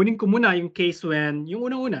 So kunin ko muna yung case when yung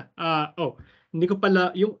una-una. Hindi ko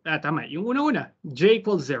pala yung tama. Yung una-una, j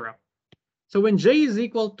equals 0. So when j is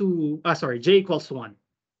equal to j equals 1.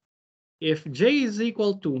 If j is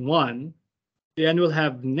equal to 1, then we'll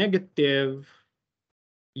have negative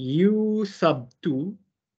u sub 2.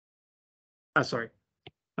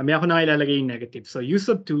 Mamaya ako na ilalagay yung negative. So u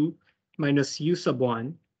sub 2 minus u sub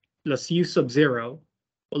 1 plus u sub 0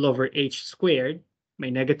 all over h squared,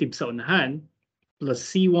 may negative sa unahan, plus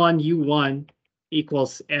c1 u1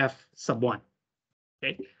 equals f sub 1.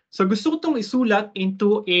 Okay? So gusto ko itong isulat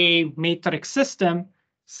into a matrix system.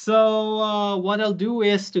 So what I'll do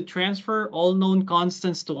is to transfer all known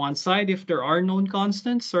constants to one side if there are known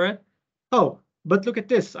constants, right? Oh, but look at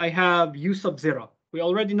this. I have u sub 0. We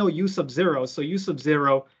already know u sub 0, so u sub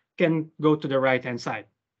 0 can go to the right-hand side.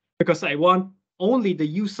 Because I want only the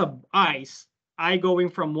u sub i's, I going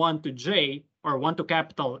from 1 to j, or 1 to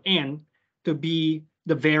capital N, to be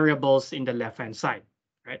the variables in the left-hand side,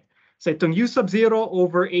 right? So itong u sub 0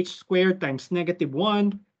 over h squared times negative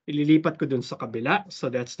 1, ililipat ko dun sa kabila. So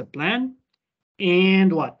that's the plan.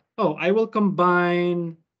 And what? Oh, I will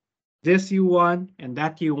combine this u1 and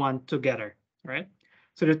that u1 together, right?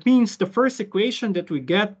 So that means the first equation that we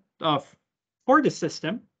get for the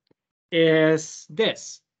system is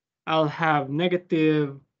this. I'll have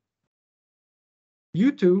negative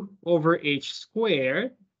u2 over h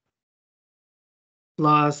squared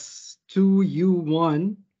plus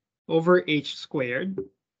 2u1 over h squared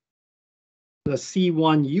plus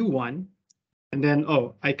c1 u1. And then,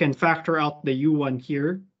 I can factor out the u1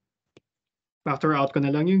 here. Factor out ko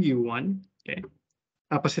na lang yung u1. Okay.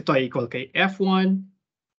 Tapos ito ay equal kay f1.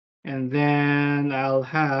 And then I'll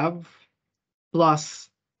have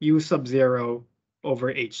plus u sub 0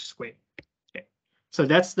 over h squared. Okay. So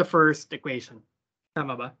that's the first equation.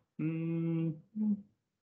 Tama ba?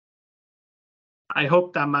 I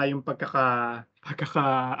hope tama yung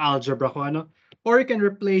pagkaka-algebra ko, ano? Or you can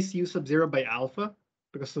replace u sub 0 by alpha,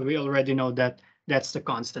 because we already know that that's the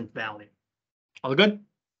constant value. All good?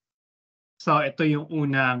 So ito yung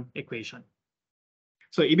unang equation.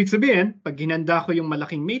 So ibig sabihin, pag hinanda ko yung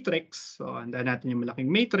malaking matrix, so handa natin yung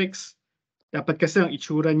malaking matrix, dapat kasi ang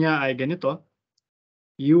itsura niya ay ganito.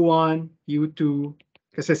 U1, U2,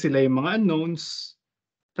 kasi sila yung mga unknowns,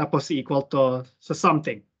 tapos equal to sa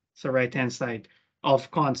something sa right-hand side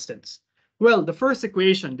of constants. Well, the first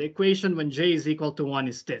equation, the equation when j is equal to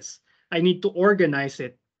 1 is this. I need to organize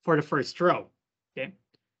it for the first row. Okay?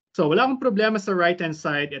 So wala akong problema sa right-hand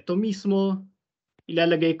side. Ito mismo,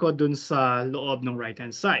 ilalagay ko dun sa loob ng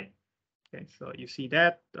right-hand side. Okay, so you see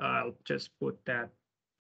that. I'll just put that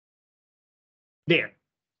there.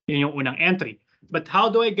 Yun yung unang entry. But how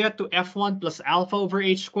do I get to f1 plus alpha over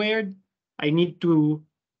h squared? I need to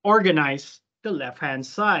organize the left-hand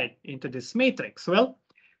side into this matrix. Well,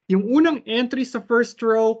 yung unang entry sa first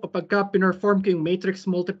row, kapag ka pinerform ko yung matrix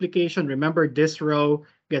multiplication, remember this row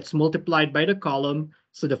gets multiplied by the column.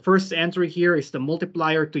 So the first entry here is the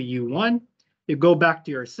multiplier to u1. You go back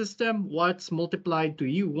to your system. What's multiplied to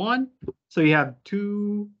u1? So you have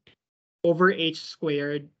 2 over h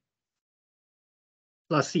squared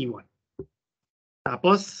plus c1.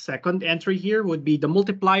 Tapos, second entry here would be the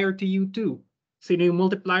multiplier to u2. Sino yung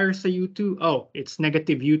multiplier sa u2? Oh, it's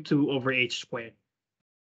negative u2 over h squared.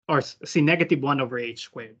 Or see, negative 1 over h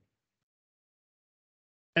squared.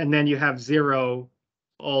 And then you have 0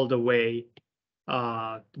 all the way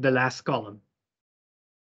to the last column.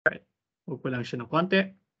 Right. Huwag ko lang siya ng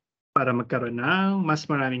konti para magkaroon ng mas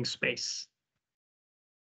maraming space.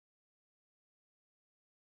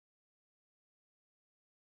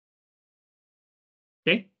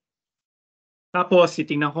 Okay? Tapos,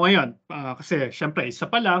 titingnan ko ngayon. Kasi, syempre, isa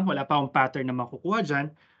pa lang, wala pa akong pattern na makukuha dyan.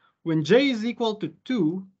 When j is equal to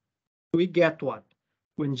 2, we get what?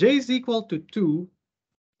 When j is equal to 2,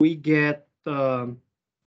 we get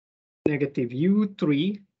negative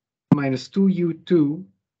u3 minus 2u2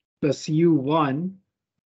 plus u1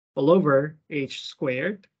 all over h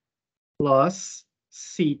squared plus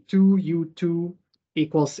c2u2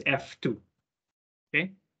 equals f2.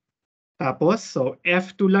 Okay? Tapos, so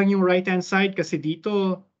f2 lang yung right-hand side kasi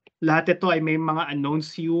dito, lahat ito ay may mga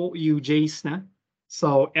unknowns uj's na.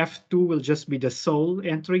 So f2 will just be the sole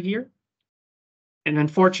entry here. And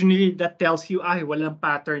unfortunately, that tells you, walang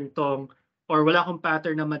pattern tong, or wala akong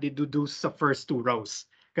pattern na madideduce sa first two rows.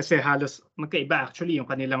 Kasi halos magkaiba actually yung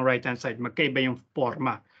kanilang right-hand side. Magkaiba yung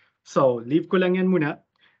forma. So, leave ko lang yan muna.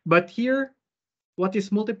 But here, what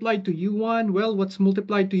is multiplied to u1? Well, what's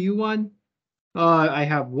multiplied to u1? I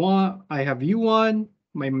have u1,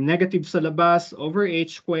 may negative sa labas over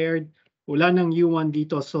h squared. Wala ng u1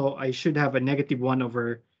 dito, so I should have a negative 1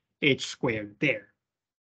 over h squared there.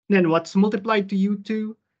 Then what's multiplied to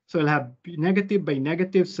u2? So I'll have negative by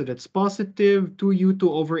negative, so that's positive 2u2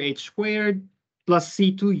 over h squared plus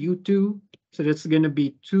c2 u2. So that's going to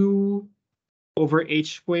be 2 over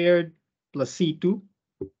h squared plus c2.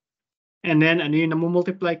 And then ano yung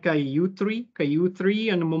namumultiply kay u3? Kay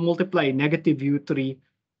u3, ano namumultiply? Negative u3,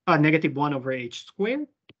 negative 1 over h squared.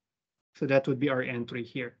 So that would be our entry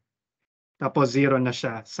here. Tapos 0 na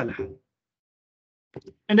siya sa lahat.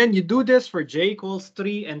 And then you do this for j equals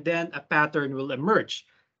 3, and then a pattern will emerge.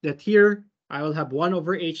 That here, I will have 1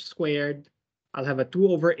 over h squared. I'll have a 2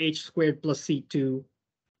 over h squared plus c2.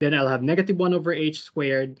 Then I'll have negative 1 over h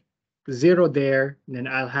squared, 0 there. And then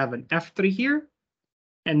I'll have an f3 here.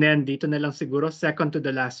 And then dito na lang siguro, second to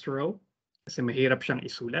the last row. Kasi mahirap siyang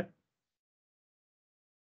isulat.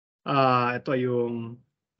 Ito yung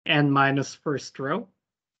n minus first row.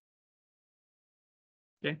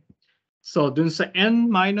 Okay. So dun sa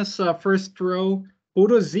n minus first row,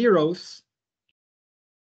 puro zeros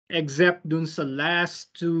except dun sa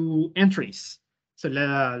last two entries. So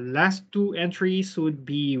the last two entries would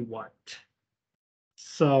be what?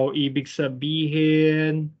 So ibig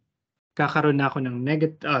sabihin, kakaroon na ako ng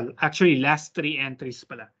negative, actually last three entries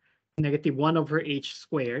pala. Negative 1 over h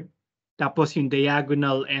squared. Tapos yung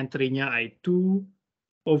diagonal entry niya ay 2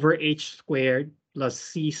 over h squared plus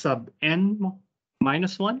c sub n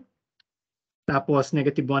minus 1. Tapos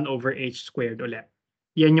negative 1 over h squared ulit.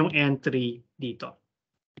 Yan yung entry dito.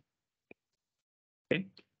 Okay?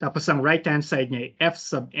 Tapos ang right-hand side niya ay f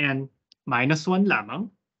sub n minus 1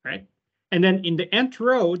 lamang. Right? And then in the nth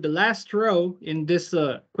row, the last row in this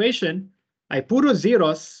equation ay puro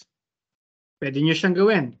zeros. Pwede nyo siyang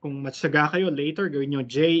gawin. Kung matyaga kayo later, gawin nyo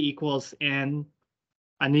j equals n.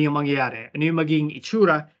 Ano yung mangyayari? Ano yung magiging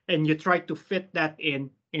itsura? And you try to fit that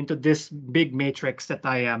into this big matrix that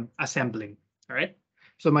I am assembling. Alright?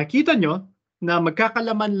 So makita nyo na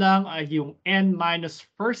magkakalaman lang ay yung n minus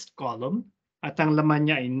first column at ang laman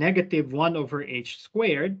niya ay negative 1 over h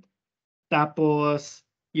squared. Tapos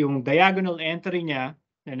yung diagonal entry niya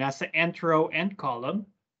na nasa nth row and column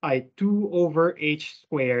ay 2 over h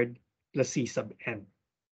squared plus c sub n.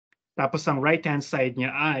 Tapos ang right-hand side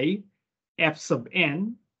niya ay f sub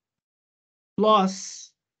n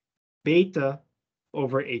plus beta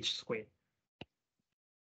over h squared.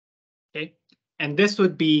 Okay? And this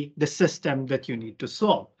would be the system that you need to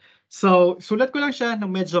solve. So, sulat ko lang siya ng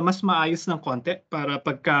medyo mas maayos ng konti para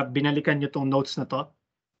pagka binalikan nyo tong notes na to.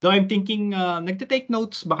 Though I'm thinking, nagtitake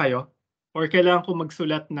notes ba kayo? Or kailangan ko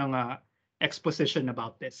magsulat ng exposition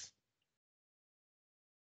about this?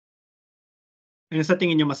 Ano sa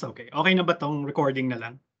tingin nyo mas okay? Okay na ba tong recording na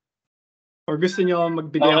lang? Or gusto nyo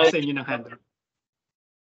magbigay ako sa inyo ng handout?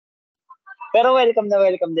 Pero welcome na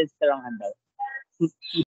welcome din sa handout.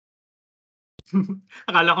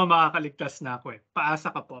 Akala ko makakaligtas na ako eh.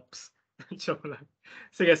 Paasa ka, Pops. Joke lang.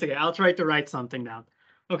 Sige, I'll try to write something down.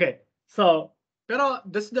 Okay, so, pero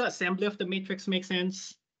does the assembly of the matrix make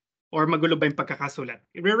sense? Or magulo ba yung pagkakasulat?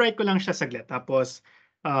 I-rewrite ko lang siya saglit. Tapos,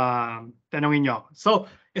 tanongin nyo ako. So,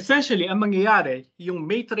 essentially, ang mangyayari, yung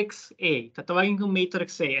matrix A, tatawagin kong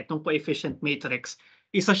matrix A, itong coefficient matrix,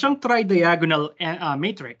 isa siyang tri-diagonal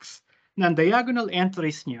matrix na ang diagonal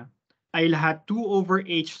entries niya ay lahat 2 over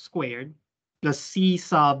h squared plus c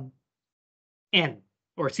sub n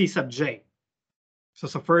or c sub j. So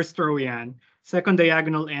sa first row yan, second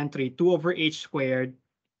diagonal entry 2 over h squared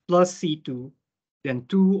plus c2, then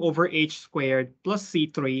 2 over h squared plus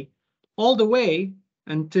c3, all the way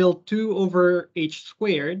until 2 over h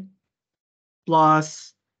squared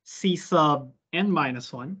plus c sub n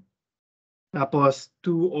minus 1, tapos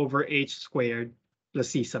 2 over h squared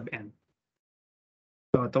plus c sub n.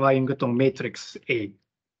 So tawagin ko itong matrix A.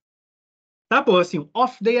 Tapos, yung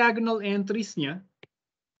off-diagonal entries niya,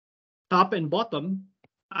 top and bottom,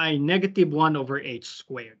 ay negative 1 over h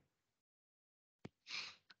squared.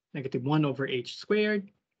 negative 1 over h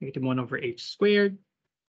squared, negative 1 over h squared.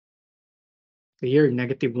 So here,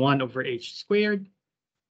 negative 1 over h squared.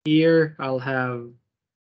 Here, I'll have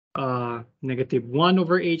negative 1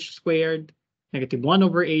 over h squared, negative 1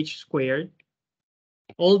 over h squared,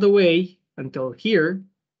 all the way until here,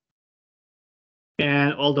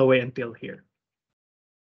 and all the way until here.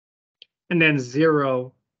 And then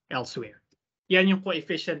 0 elsewhere. Yan yung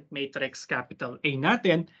coefficient matrix capital A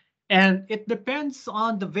natin. And it depends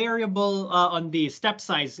on the variable, on the step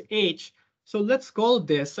size h. So let's call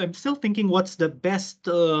this, I'm still thinking what's the best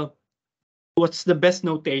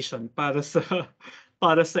notation para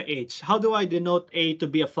sa h. How do I denote a to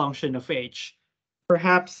be a function of h?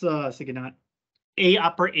 Perhaps, sige na, a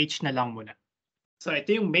upper h na lang muna. So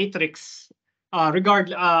ito yung matrix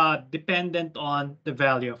dependent on the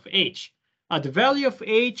value of h. The value of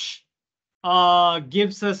h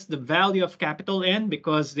gives us the value of capital N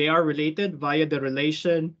because they are related via the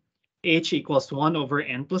relation h equals 1 over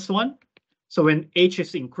n plus 1. So when h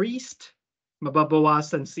is increased,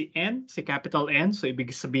 mababawasan si n, si capital N. So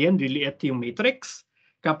ibig sabihin, liliit yung matrix.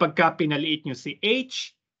 Kapag pinaliit nyo si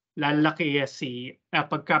h, lalaki si,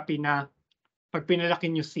 pag pinalaki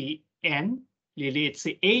nyo si n, liliit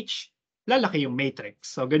si h, lalaki yung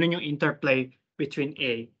matrix. So ganun yung interplay between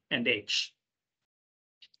A and H.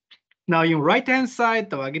 Now, yung right-hand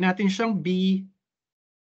side, tawagin natin siyang B.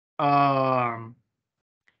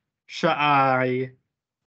 Siya ay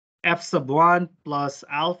f sub 1 plus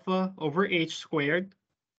alpha over h squared,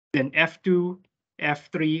 then f2,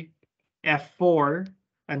 f3, f4,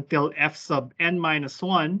 until f sub n minus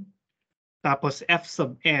 1, tapos f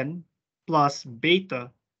sub n plus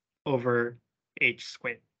beta over h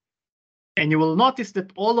squared. And you will notice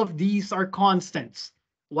that all of these are constants.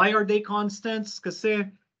 Why are they constants? Kasi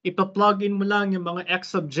ipa-plug in mo lang yung mga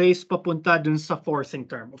x sub j's papunta dun sa forcing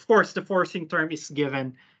term. Of course, the forcing term is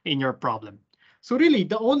given in your problem. So really,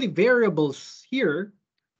 the only variables here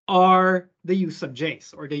are the u sub j's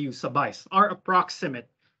or the u sub i's are approximate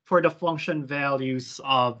for the function values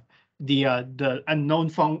of the unknown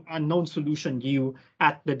solution u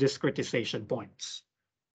at the discretization points.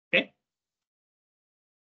 Okay.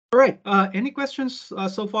 All right. Any questions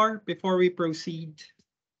so far before we proceed?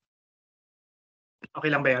 Okay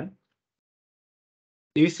lang ba yan?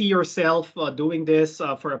 Do you see yourself doing this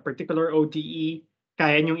for a particular ODE?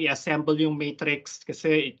 Kaya nyo i-assemble yung matrix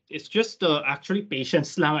kasi it's just actually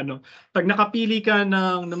patience lang. Pag nakapili ka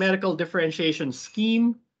ng numerical differentiation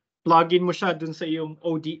scheme, plug in mo siya dun sa yung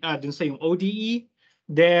ODE,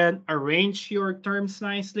 then arrange your terms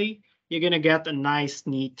nicely, you're gonna get a nice,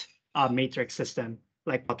 neat matrix system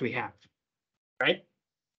like what we have, right?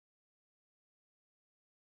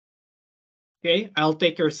 Okay, I'll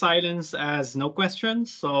take your silence as no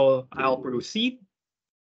questions, so I'll proceed.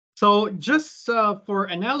 So just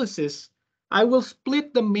for analysis, I will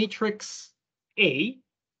split the matrix A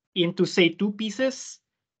into, say, 2 pieces.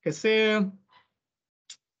 Kasi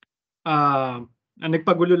ang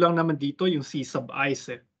nagpagulo lang naman dito yung C sub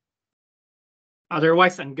i's eh.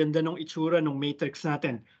 Otherwise, ang ganda ng itsura ng matrix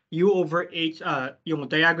natin. U over H, yung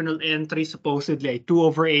diagonal entry supposedly ay 2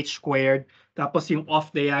 over H squared. Tapos yung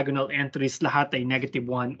off-diagonal entries lahat ay negative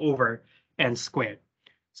 1 over n squared.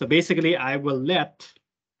 So basically, I will let,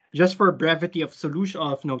 just for brevity of solution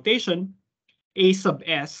of notation, A sub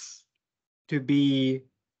S to be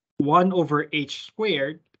 1 over H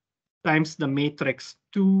squared times the matrix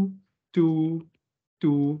 2, 2,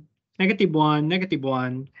 2, negative 1, negative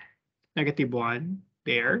 1, negative 1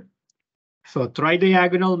 there. So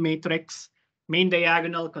tridiagonal matrix, main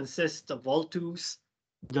diagonal consists of all 2's.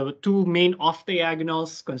 The 2 main off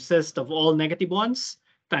diagonals consist of all negative 1's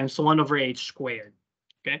times 1 over H squared.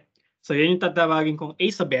 Okay? So yun yung tatawagin kong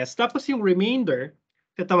A sub S. Tapos yung remainder,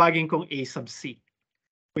 tatawagin kong A sub C,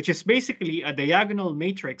 which is basically a diagonal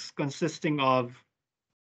matrix consisting of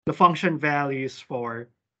the function values for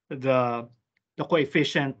the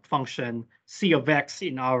coefficient function C of X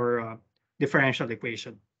in our differential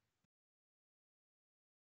equation.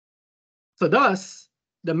 So thus,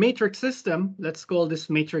 the matrix system, let's call this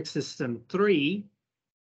matrix system 3.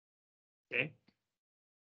 Okay.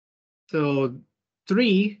 So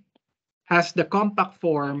 3 has the compact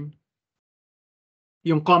form.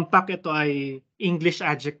 Yung compact, ito ay English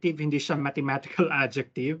adjective, hindi siya mathematical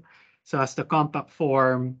adjective. So has the compact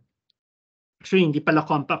form. Actually, hindi pala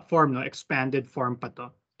compact form, no? Expanded form pa to.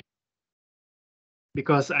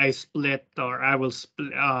 Because I split, or I will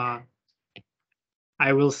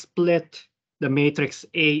split the matrix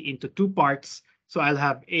A into 2 parts. So I'll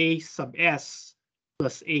have A sub S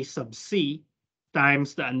plus A sub C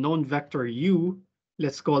times the unknown vector U.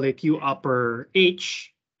 Let's call it U upper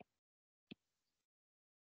H.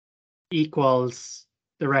 equals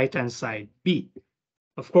the right-hand side B.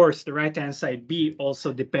 Of course, the right-hand side B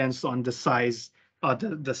also depends on the size,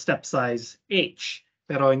 the step size H.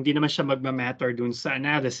 Pero hindi naman siya magma-matter dun sa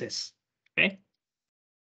analysis. Okay?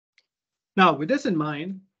 Now, with this in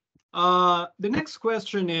mind, the next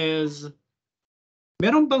question is,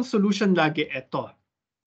 meron bang solution lagi ito?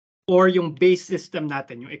 Or yung base system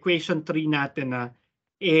natin, yung equation 3 natin na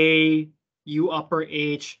A, U upper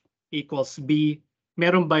H equals B,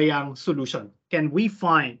 meron ba yung solution? Can we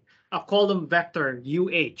find a column vector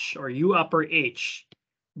UH or U upper H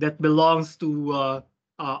that belongs to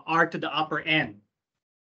R to the upper N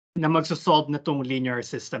na magsosolve na tong linear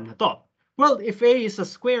system na to? Well, if A is a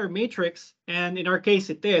square matrix, and in our case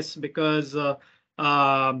it is because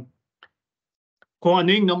kung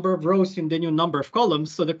ano yung number of rows, yun din yung number of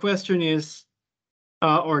columns. So the question is,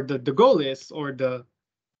 or the goal is, or the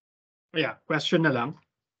question na lang,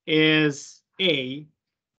 is A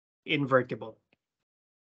invertible?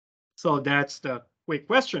 So that's the quick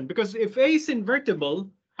question. Because if A is invertible,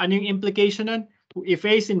 ano yung implication nun? If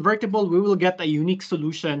A is invertible, we will get a unique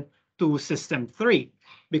solution to system 3.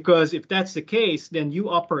 Because if that's the case, then U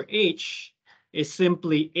upper H is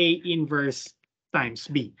simply A inverse times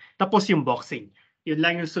B. Tapos yung boxing. Yun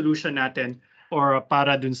lang yung solution natin or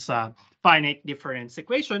para dun sa finite difference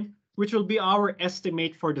equation, which will be our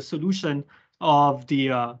estimate for the solution of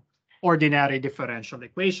the ordinary differential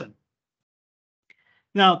equation.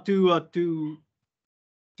 Now, to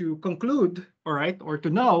conclude, all right, or to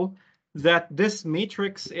know that this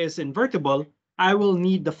matrix is invertible, I will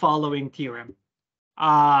need the following theorem.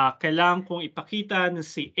 Kailangan kong ipakita na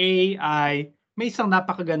si A ay may isang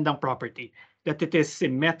napakagandang property, that it is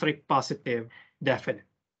symmetric positive definite.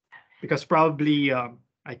 Because probably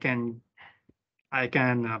I can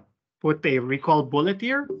put a recall bullet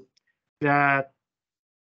here that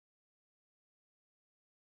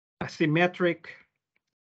a symmetric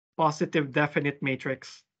positive definite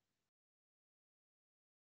matrix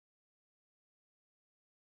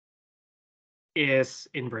is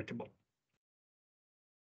invertible.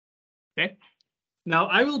 Okay. Now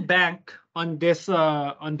I will bank on this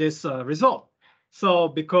result. So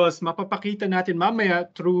because mapapakita natin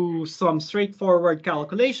mamaya through some straightforward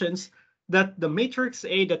calculations that the matrix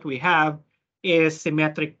A that we have is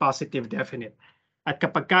symmetric positive definite. At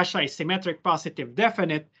kapag siya is symmetric positive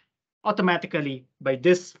definite, automatically by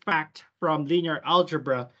this fact from linear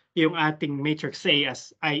algebra, yung ating matrix A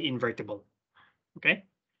as ay invertible. Okay.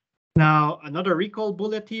 Now another recall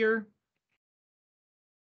bullet here.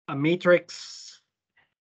 A matrix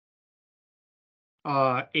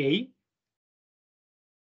A.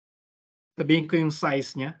 Sabihin ko yung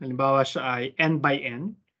size niya, halimbawa siya ay n by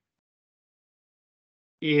n,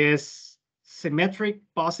 is symmetric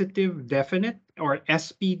positive definite or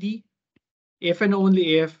SPD if and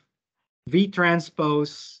only if V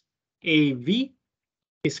transpose AV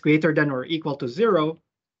is greater than or equal to 0,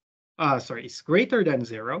 is greater than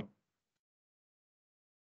 0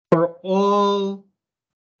 for all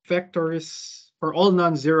vectors, for all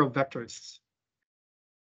non-zero vectors.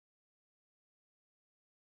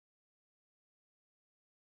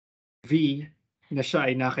 V na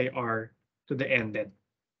siya ay na kay R to the n then.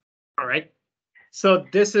 All right. So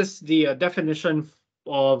this is the definition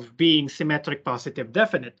of being symmetric positive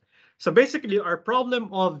definite. So basically our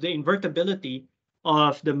problem of the invertibility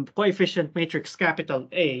of the coefficient matrix capital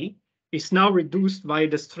A is now reduced by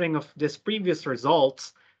the string of this previous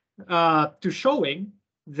results to showing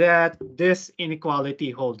that this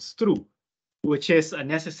inequality holds true, which is a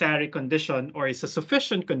necessary condition or is a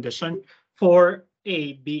sufficient condition for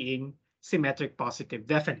A being symmetric positive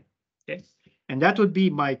definite. Okay. And that would be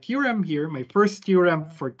my theorem here, my first theorem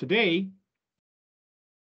for today.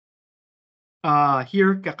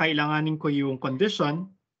 Here, kakailanganin ko yung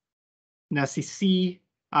condition na si C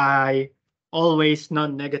ay always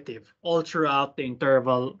non-negative all throughout the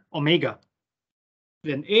interval omega.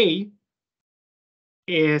 Then A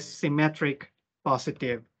is symmetric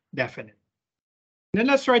positive definite. Then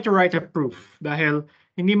let's try to write a proof dahil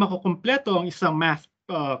hindi makukumpleto ang isang math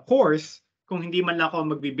course kung hindi man lang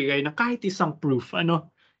ako magbibigay na kahit isang proof.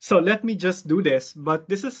 So let me just do this, but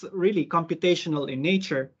this is really computational in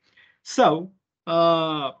nature. So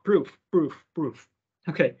proof.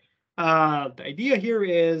 Okay. The idea here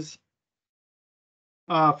is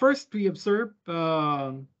first we observe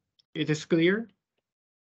it is clear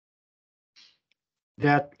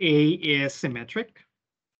that A is symmetric.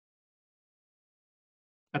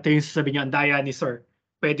 At yung sasabihin niyo, ang daya ni sir.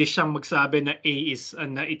 Pwede siyang magsabi na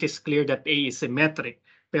it is clear that A is symmetric.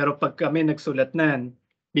 Pero pag kami nagsulat nan,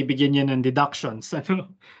 bibigyan niya ng deductions.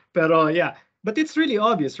 Pero yeah, But it's really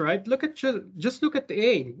obvious, right? Look at just look at the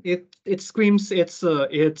A. It screams it's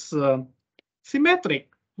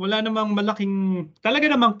symmetric. Wala namang malaking, talaga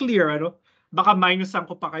namang clear, ano? Baka minusan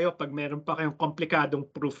ko pa kayo pag meron pa kayong komplikadong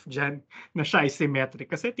proof dyan na siya ay symmetric.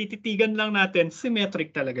 Kasi tititigan lang natin,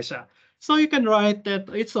 symmetric talaga siya. So you can write that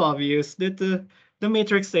it's obvious that the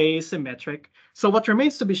matrix A is symmetric. So what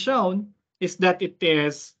remains to be shown is that it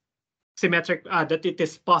is symmetric, that it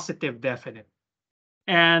is positive definite.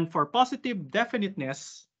 And for positive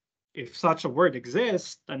definiteness, if such a word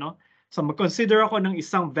exists, ano, so mag-consider ako ng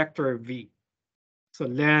isang vector V. So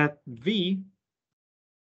let V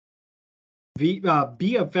be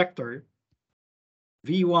a vector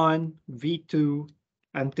V1, V2,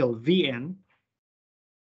 until Vn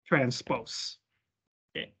transpose.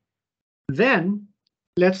 Okay. Then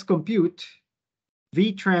let's compute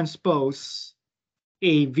V transpose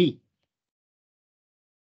AV.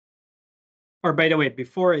 Or by the way,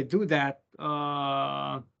 before I do that,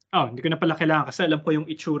 hindi ko na pala kailangan kasi alam ko yung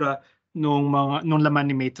itsura nung laman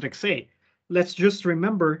ni matrix A. Let's just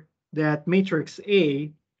remember that matrix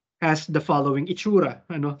A has the following itsura.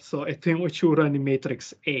 Ano? So ito yung itsura ni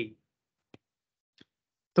matrix A.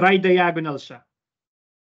 Tridiagonal siya.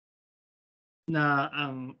 Na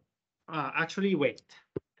ang actually wait.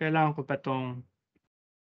 Kailangan ko pa tong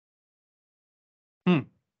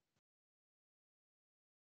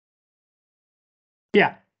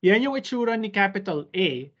Yeah, yan yung itsura ni capital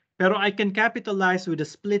A, pero I can capitalize with the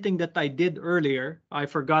splitting that I did earlier. I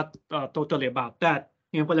forgot totally about that.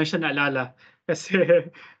 Ngayon ko lang siya naalala. Kasi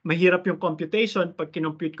mahirap yung computation pag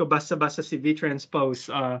kinompute ko basta-basta si V transpose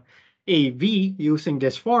AV using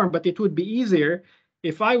this form, but it would be easier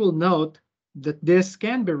if I will note that this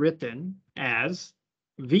can be written as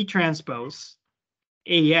V transpose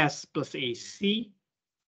AS plus AC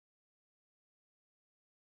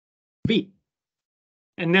V.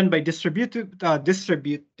 And then by distributivity,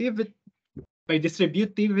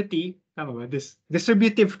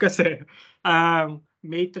 distributive kasi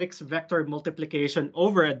matrix vector multiplication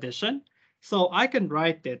over addition. So I can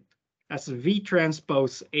write it as V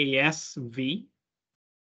transpose ASV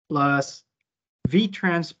plus V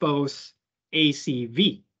transpose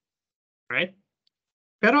ACV, right?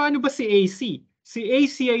 Pero ano ba si AC? Si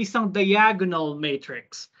AC ay isang diagonal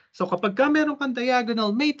matrix. So kapag ka meron kang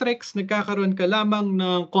diagonal matrix, nagkakaroon ka lamang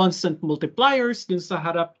ng constant multipliers dun sa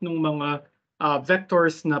harap ng mga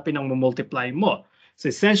vectors na pinang-multiply mo.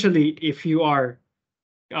 So essentially, if you are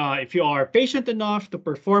patient enough to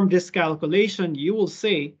perform this calculation, you will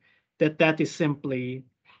say that that is simply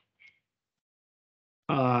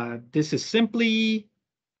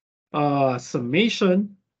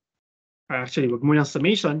summation. Actually, wag mo ng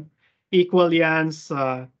summation. Equal yan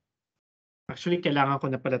sa actually, kailangan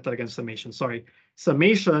ko na pala talagang summation. Sorry.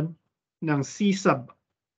 Summation ng C sub,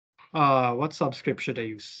 what subscript should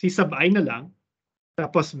I use? C sub I na lang.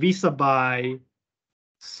 Tapos V sub I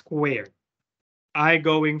squared. I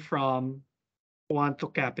going from 1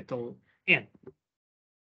 to capital N.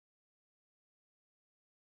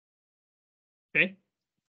 Okay.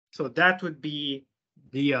 So that would be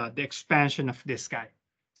the expansion of this guy.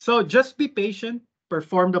 So just be patient.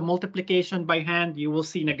 Perform the multiplication by hand, you will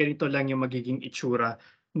see na ganito lang yung magiging itsura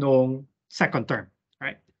nung second term,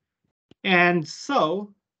 right? And so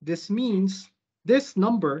this means this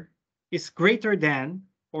number is greater than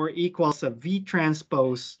or equals to V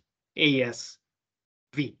transpose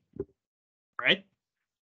ASV, right?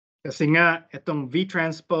 Kasi nga itong V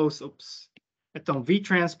transpose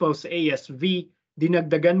ASV,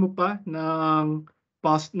 dinagdagan mo pa ng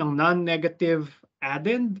non-negative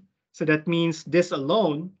addend. So that means this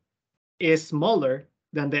alone is smaller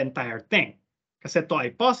than the entire thing. Kasi ito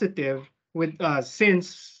ay positive with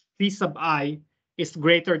since V sub I is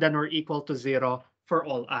greater than or equal to 0 for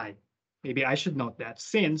all I. Maybe I should note that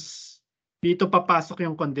since dito papasok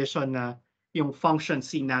yung condition na yung function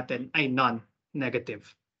C natin ay non-negative.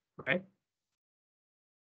 Right?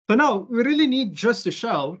 So now we really need just to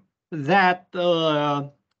show that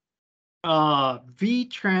V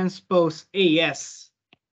transpose AS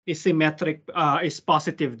is symmetric, is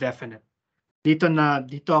positive definite. Dito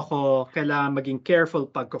ako kailangan maging careful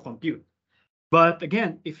pagko-compute. But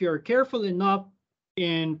again, if you're careful enough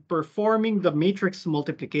in performing the matrix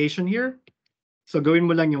multiplication here, so gawin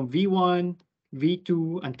mo lang yung V1,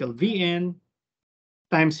 V2 until Vn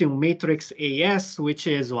times yung matrix AS, which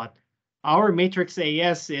is what? Our matrix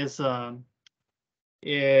AS is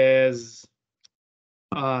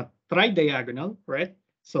tridiagonal, right?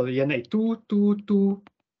 So yan ay 2, 2, 2,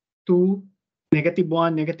 2, negative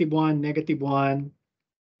 1, negative 1, negative 1,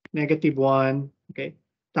 negative 1, okay?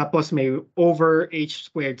 Tapos may over h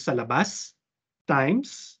squared sa labas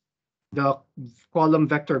times the column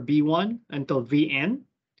vector B1 until Vn,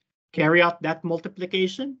 carry out that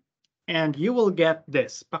multiplication, and you will get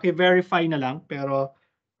this. Paki-verify na lang, pero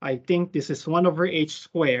I think this is 1 over h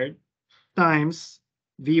squared times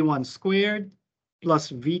V1 squared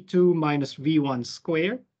plus V2 minus V1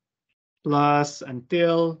 squared plus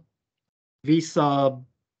until V sub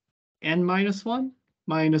n minus 1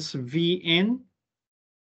 minus Vn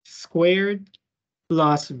squared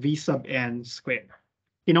plus V sub n squared.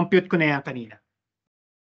 Kinompute ko na yan kanina.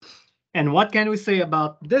 And what can we say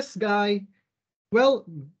about this guy? Well,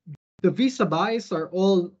 the V sub i's are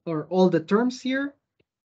all the terms here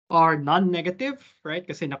are non-negative, right?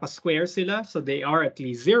 Kasi naka-square sila, so they are at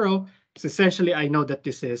least 0. So essentially, I know that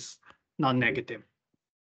this is non-negative.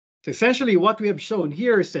 So essentially, what we have shown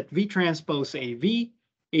here is that V transpose AV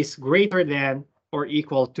is greater than or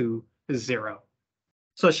equal to 0.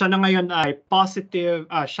 So siya na ngayon ay positive,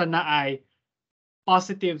 siya na ay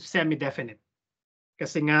positive semi-definite.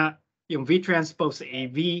 Kasi nga, yung V transpose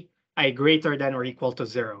AV ay greater than or equal to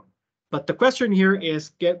 0. But the question here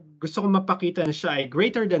is, gusto ko mapakita na siya ay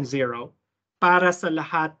greater than 0 para sa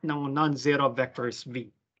lahat ng non-zero vectors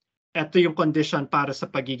V. Ito yung condition para sa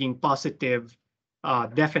pagiging positive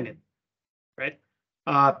definite. Right?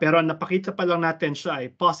 Pero napakita pa lang natin siya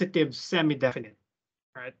ay positive semi-definite.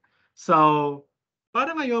 Right? So,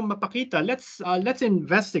 para ngayon mapakita, let's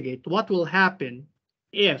investigate what will happen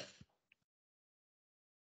if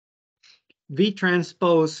V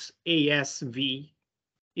transpose ASV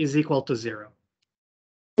is equal to 0.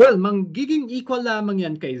 Well, magiging equal lamang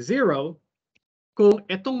yan kay 0 kung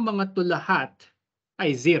itong mga to lahat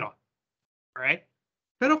ay 0. Alright?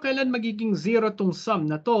 Pero kailan magiging 0 tong sum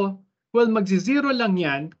na to? Well, magzi-0 lang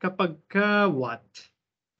yan kapag what?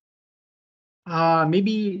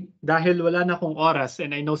 Maybe dahil wala na akong oras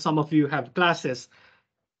and I know some of you have classes,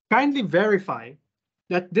 kindly verify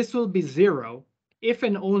that this will be 0 if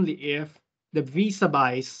and only if the V sub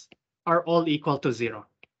i's are all equal to 0.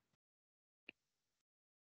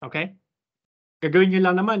 Okay? Gagawin nyo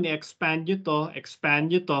lang naman, i-expand nyo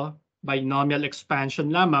to, binomial expansion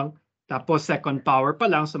lamang, tapos second power pa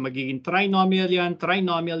lang, so magiging trinomial yan,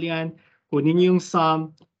 kunin nyo yung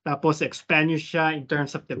sum, tapos expand nyo siya in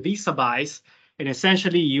terms of the V sub i's, and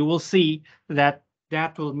essentially you will see that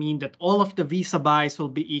that will mean that all of the V sub i's will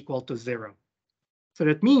be equal to 0. So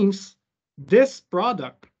that means this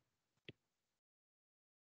product,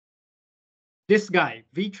 this guy,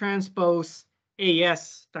 V transpose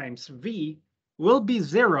AS times V, will be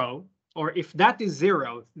 0, or if that is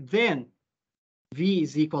 0, then V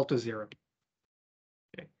is equal to 0.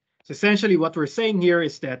 Okay. So essentially what we're saying here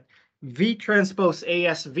is that V transpose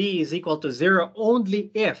ASV is equal to 0 only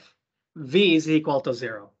if V is equal to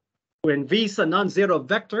 0. When V is a non-zero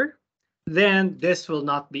vector, then this will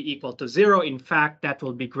not be equal to 0. In fact, that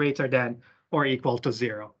will be greater than or equal to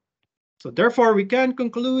 0. So therefore, we can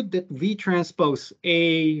conclude that V transpose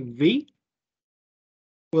AV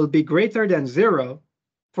will be greater than 0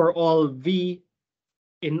 for all V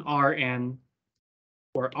in Rn,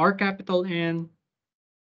 or R capital N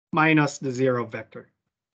minus the 0 vector.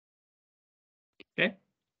 Okay,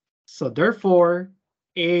 so therefore,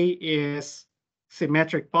 A is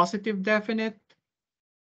symmetric positive definite.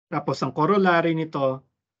 Tapos ang corollary nito,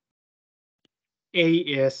 A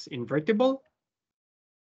is invertible.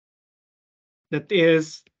 That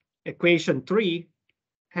is, equation 3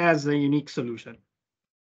 has a unique solution.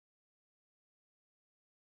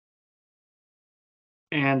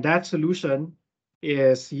 And that solution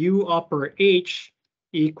is U upper H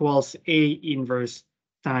equals A inverse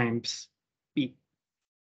times B.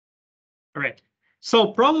 All right.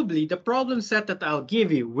 So probably the problem set that I'll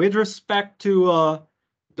give you with respect to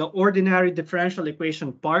the ordinary differential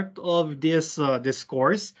equation part of this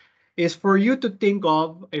course is for you to think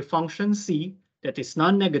of a function C that is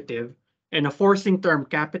non-negative and a forcing term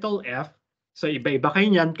capital F. So iba-iba kayo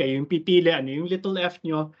niyan, kayo yung pipili, ano yung little f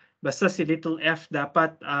nyo. Basta si little f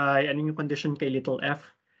dapat ay, ano yung condition kay little f?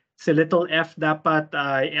 Si little f dapat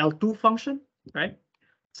ay L2 function, right?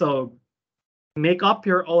 So make up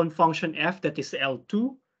your own function f that is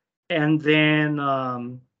L2, and then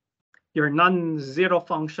your non-zero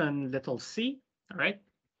function little c, all right?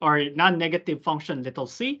 Or non-negative function little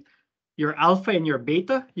c, your alpha and your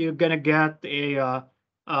beta, you're gonna get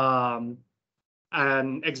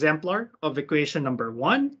an exemplar of equation number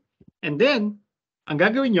 1. And then, ang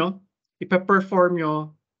gagawin nyo, ipaperform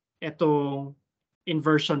nyo itong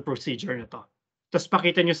inversion procedure na to. Tapos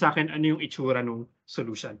pakita nyo sa akin ano yung itsura ng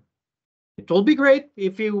solution. It will be great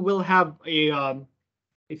if you will have a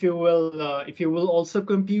if you will also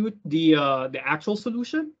compute the actual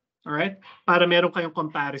solution, all right? Para meron kayong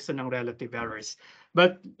comparison ng relative errors.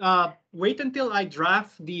 But wait until I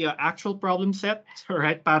draft the actual problem set,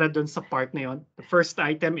 right? Para dun sa part na yun. The first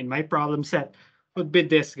item in my problem set would be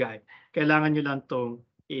this guy. Kailangan nyo lang tong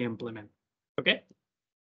i-implement. Okay?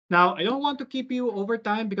 Now, I don't want to keep you over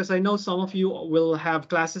time because I know some of you will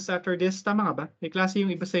have classes after this. Tama nga ba? May klase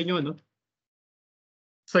yung iba sa inyo, no?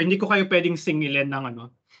 So, hindi ko kayo pwedeng singilin ng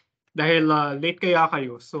ano. Dahil late kaya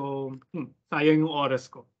kayo. So, sayang yung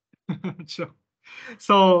oras ko.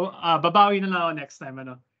 So, babawi na lang ako next time.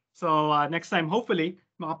 Ano? So, next time, hopefully,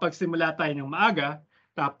 makapagsimula tayo ng maaga.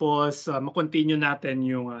 Tapos, makontinue natin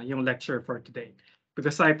yung lecture for today.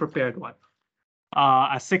 Because I prepared what?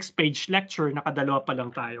 A 6-page lecture, nakadalawa pa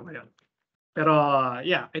lang tayo ngayon. Pero,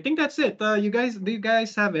 yeah, I think that's it. Do you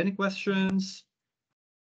guys have any questions?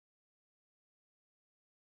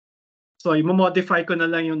 So, i-modify ko na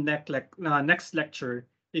lang yung next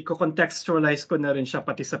lecture. I-contextualize ko na rin siya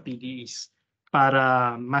pati sa PDEs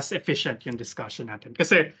para mas efficient yung discussion natin.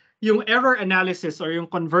 Kasi yung error analysis or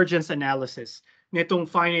yung convergence analysis nitong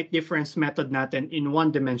finite difference method natin in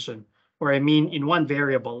one dimension, or I mean in one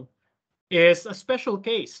variable, is a special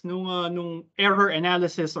case nung error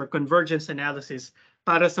analysis or convergence analysis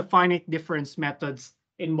para sa finite difference methods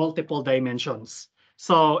in multiple dimensions.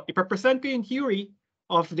 So, ipapresent ko yung theory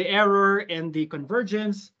of the error and the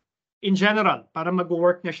convergence in general para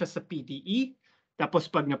mag-work na siya sa PDE. Tapos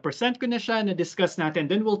pag na-present ko na siya, na-discuss natin,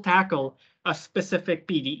 then we'll tackle a specific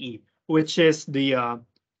PDE, which is the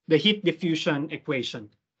heat diffusion equation.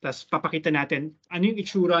 Tapos papakita natin ano yung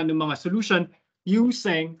itsura ng mga solution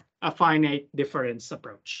using a finite difference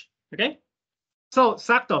approach. Okay? So,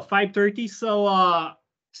 sakto, 5:30. So,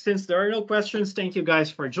 since there are no questions, thank you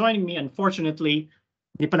guys for joining me. Unfortunately,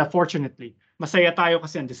 di pala fortunately, masaya tayo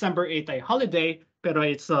kasi on December 8 ay holiday, pero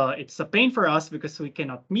it's a pain for us because we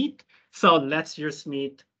cannot meet. So, let's just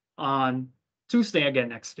meet on Tuesday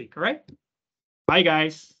again next week, all right? Bye,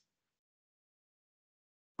 guys.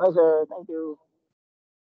 Bye, sir. Thank you.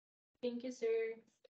 Thank you, sir.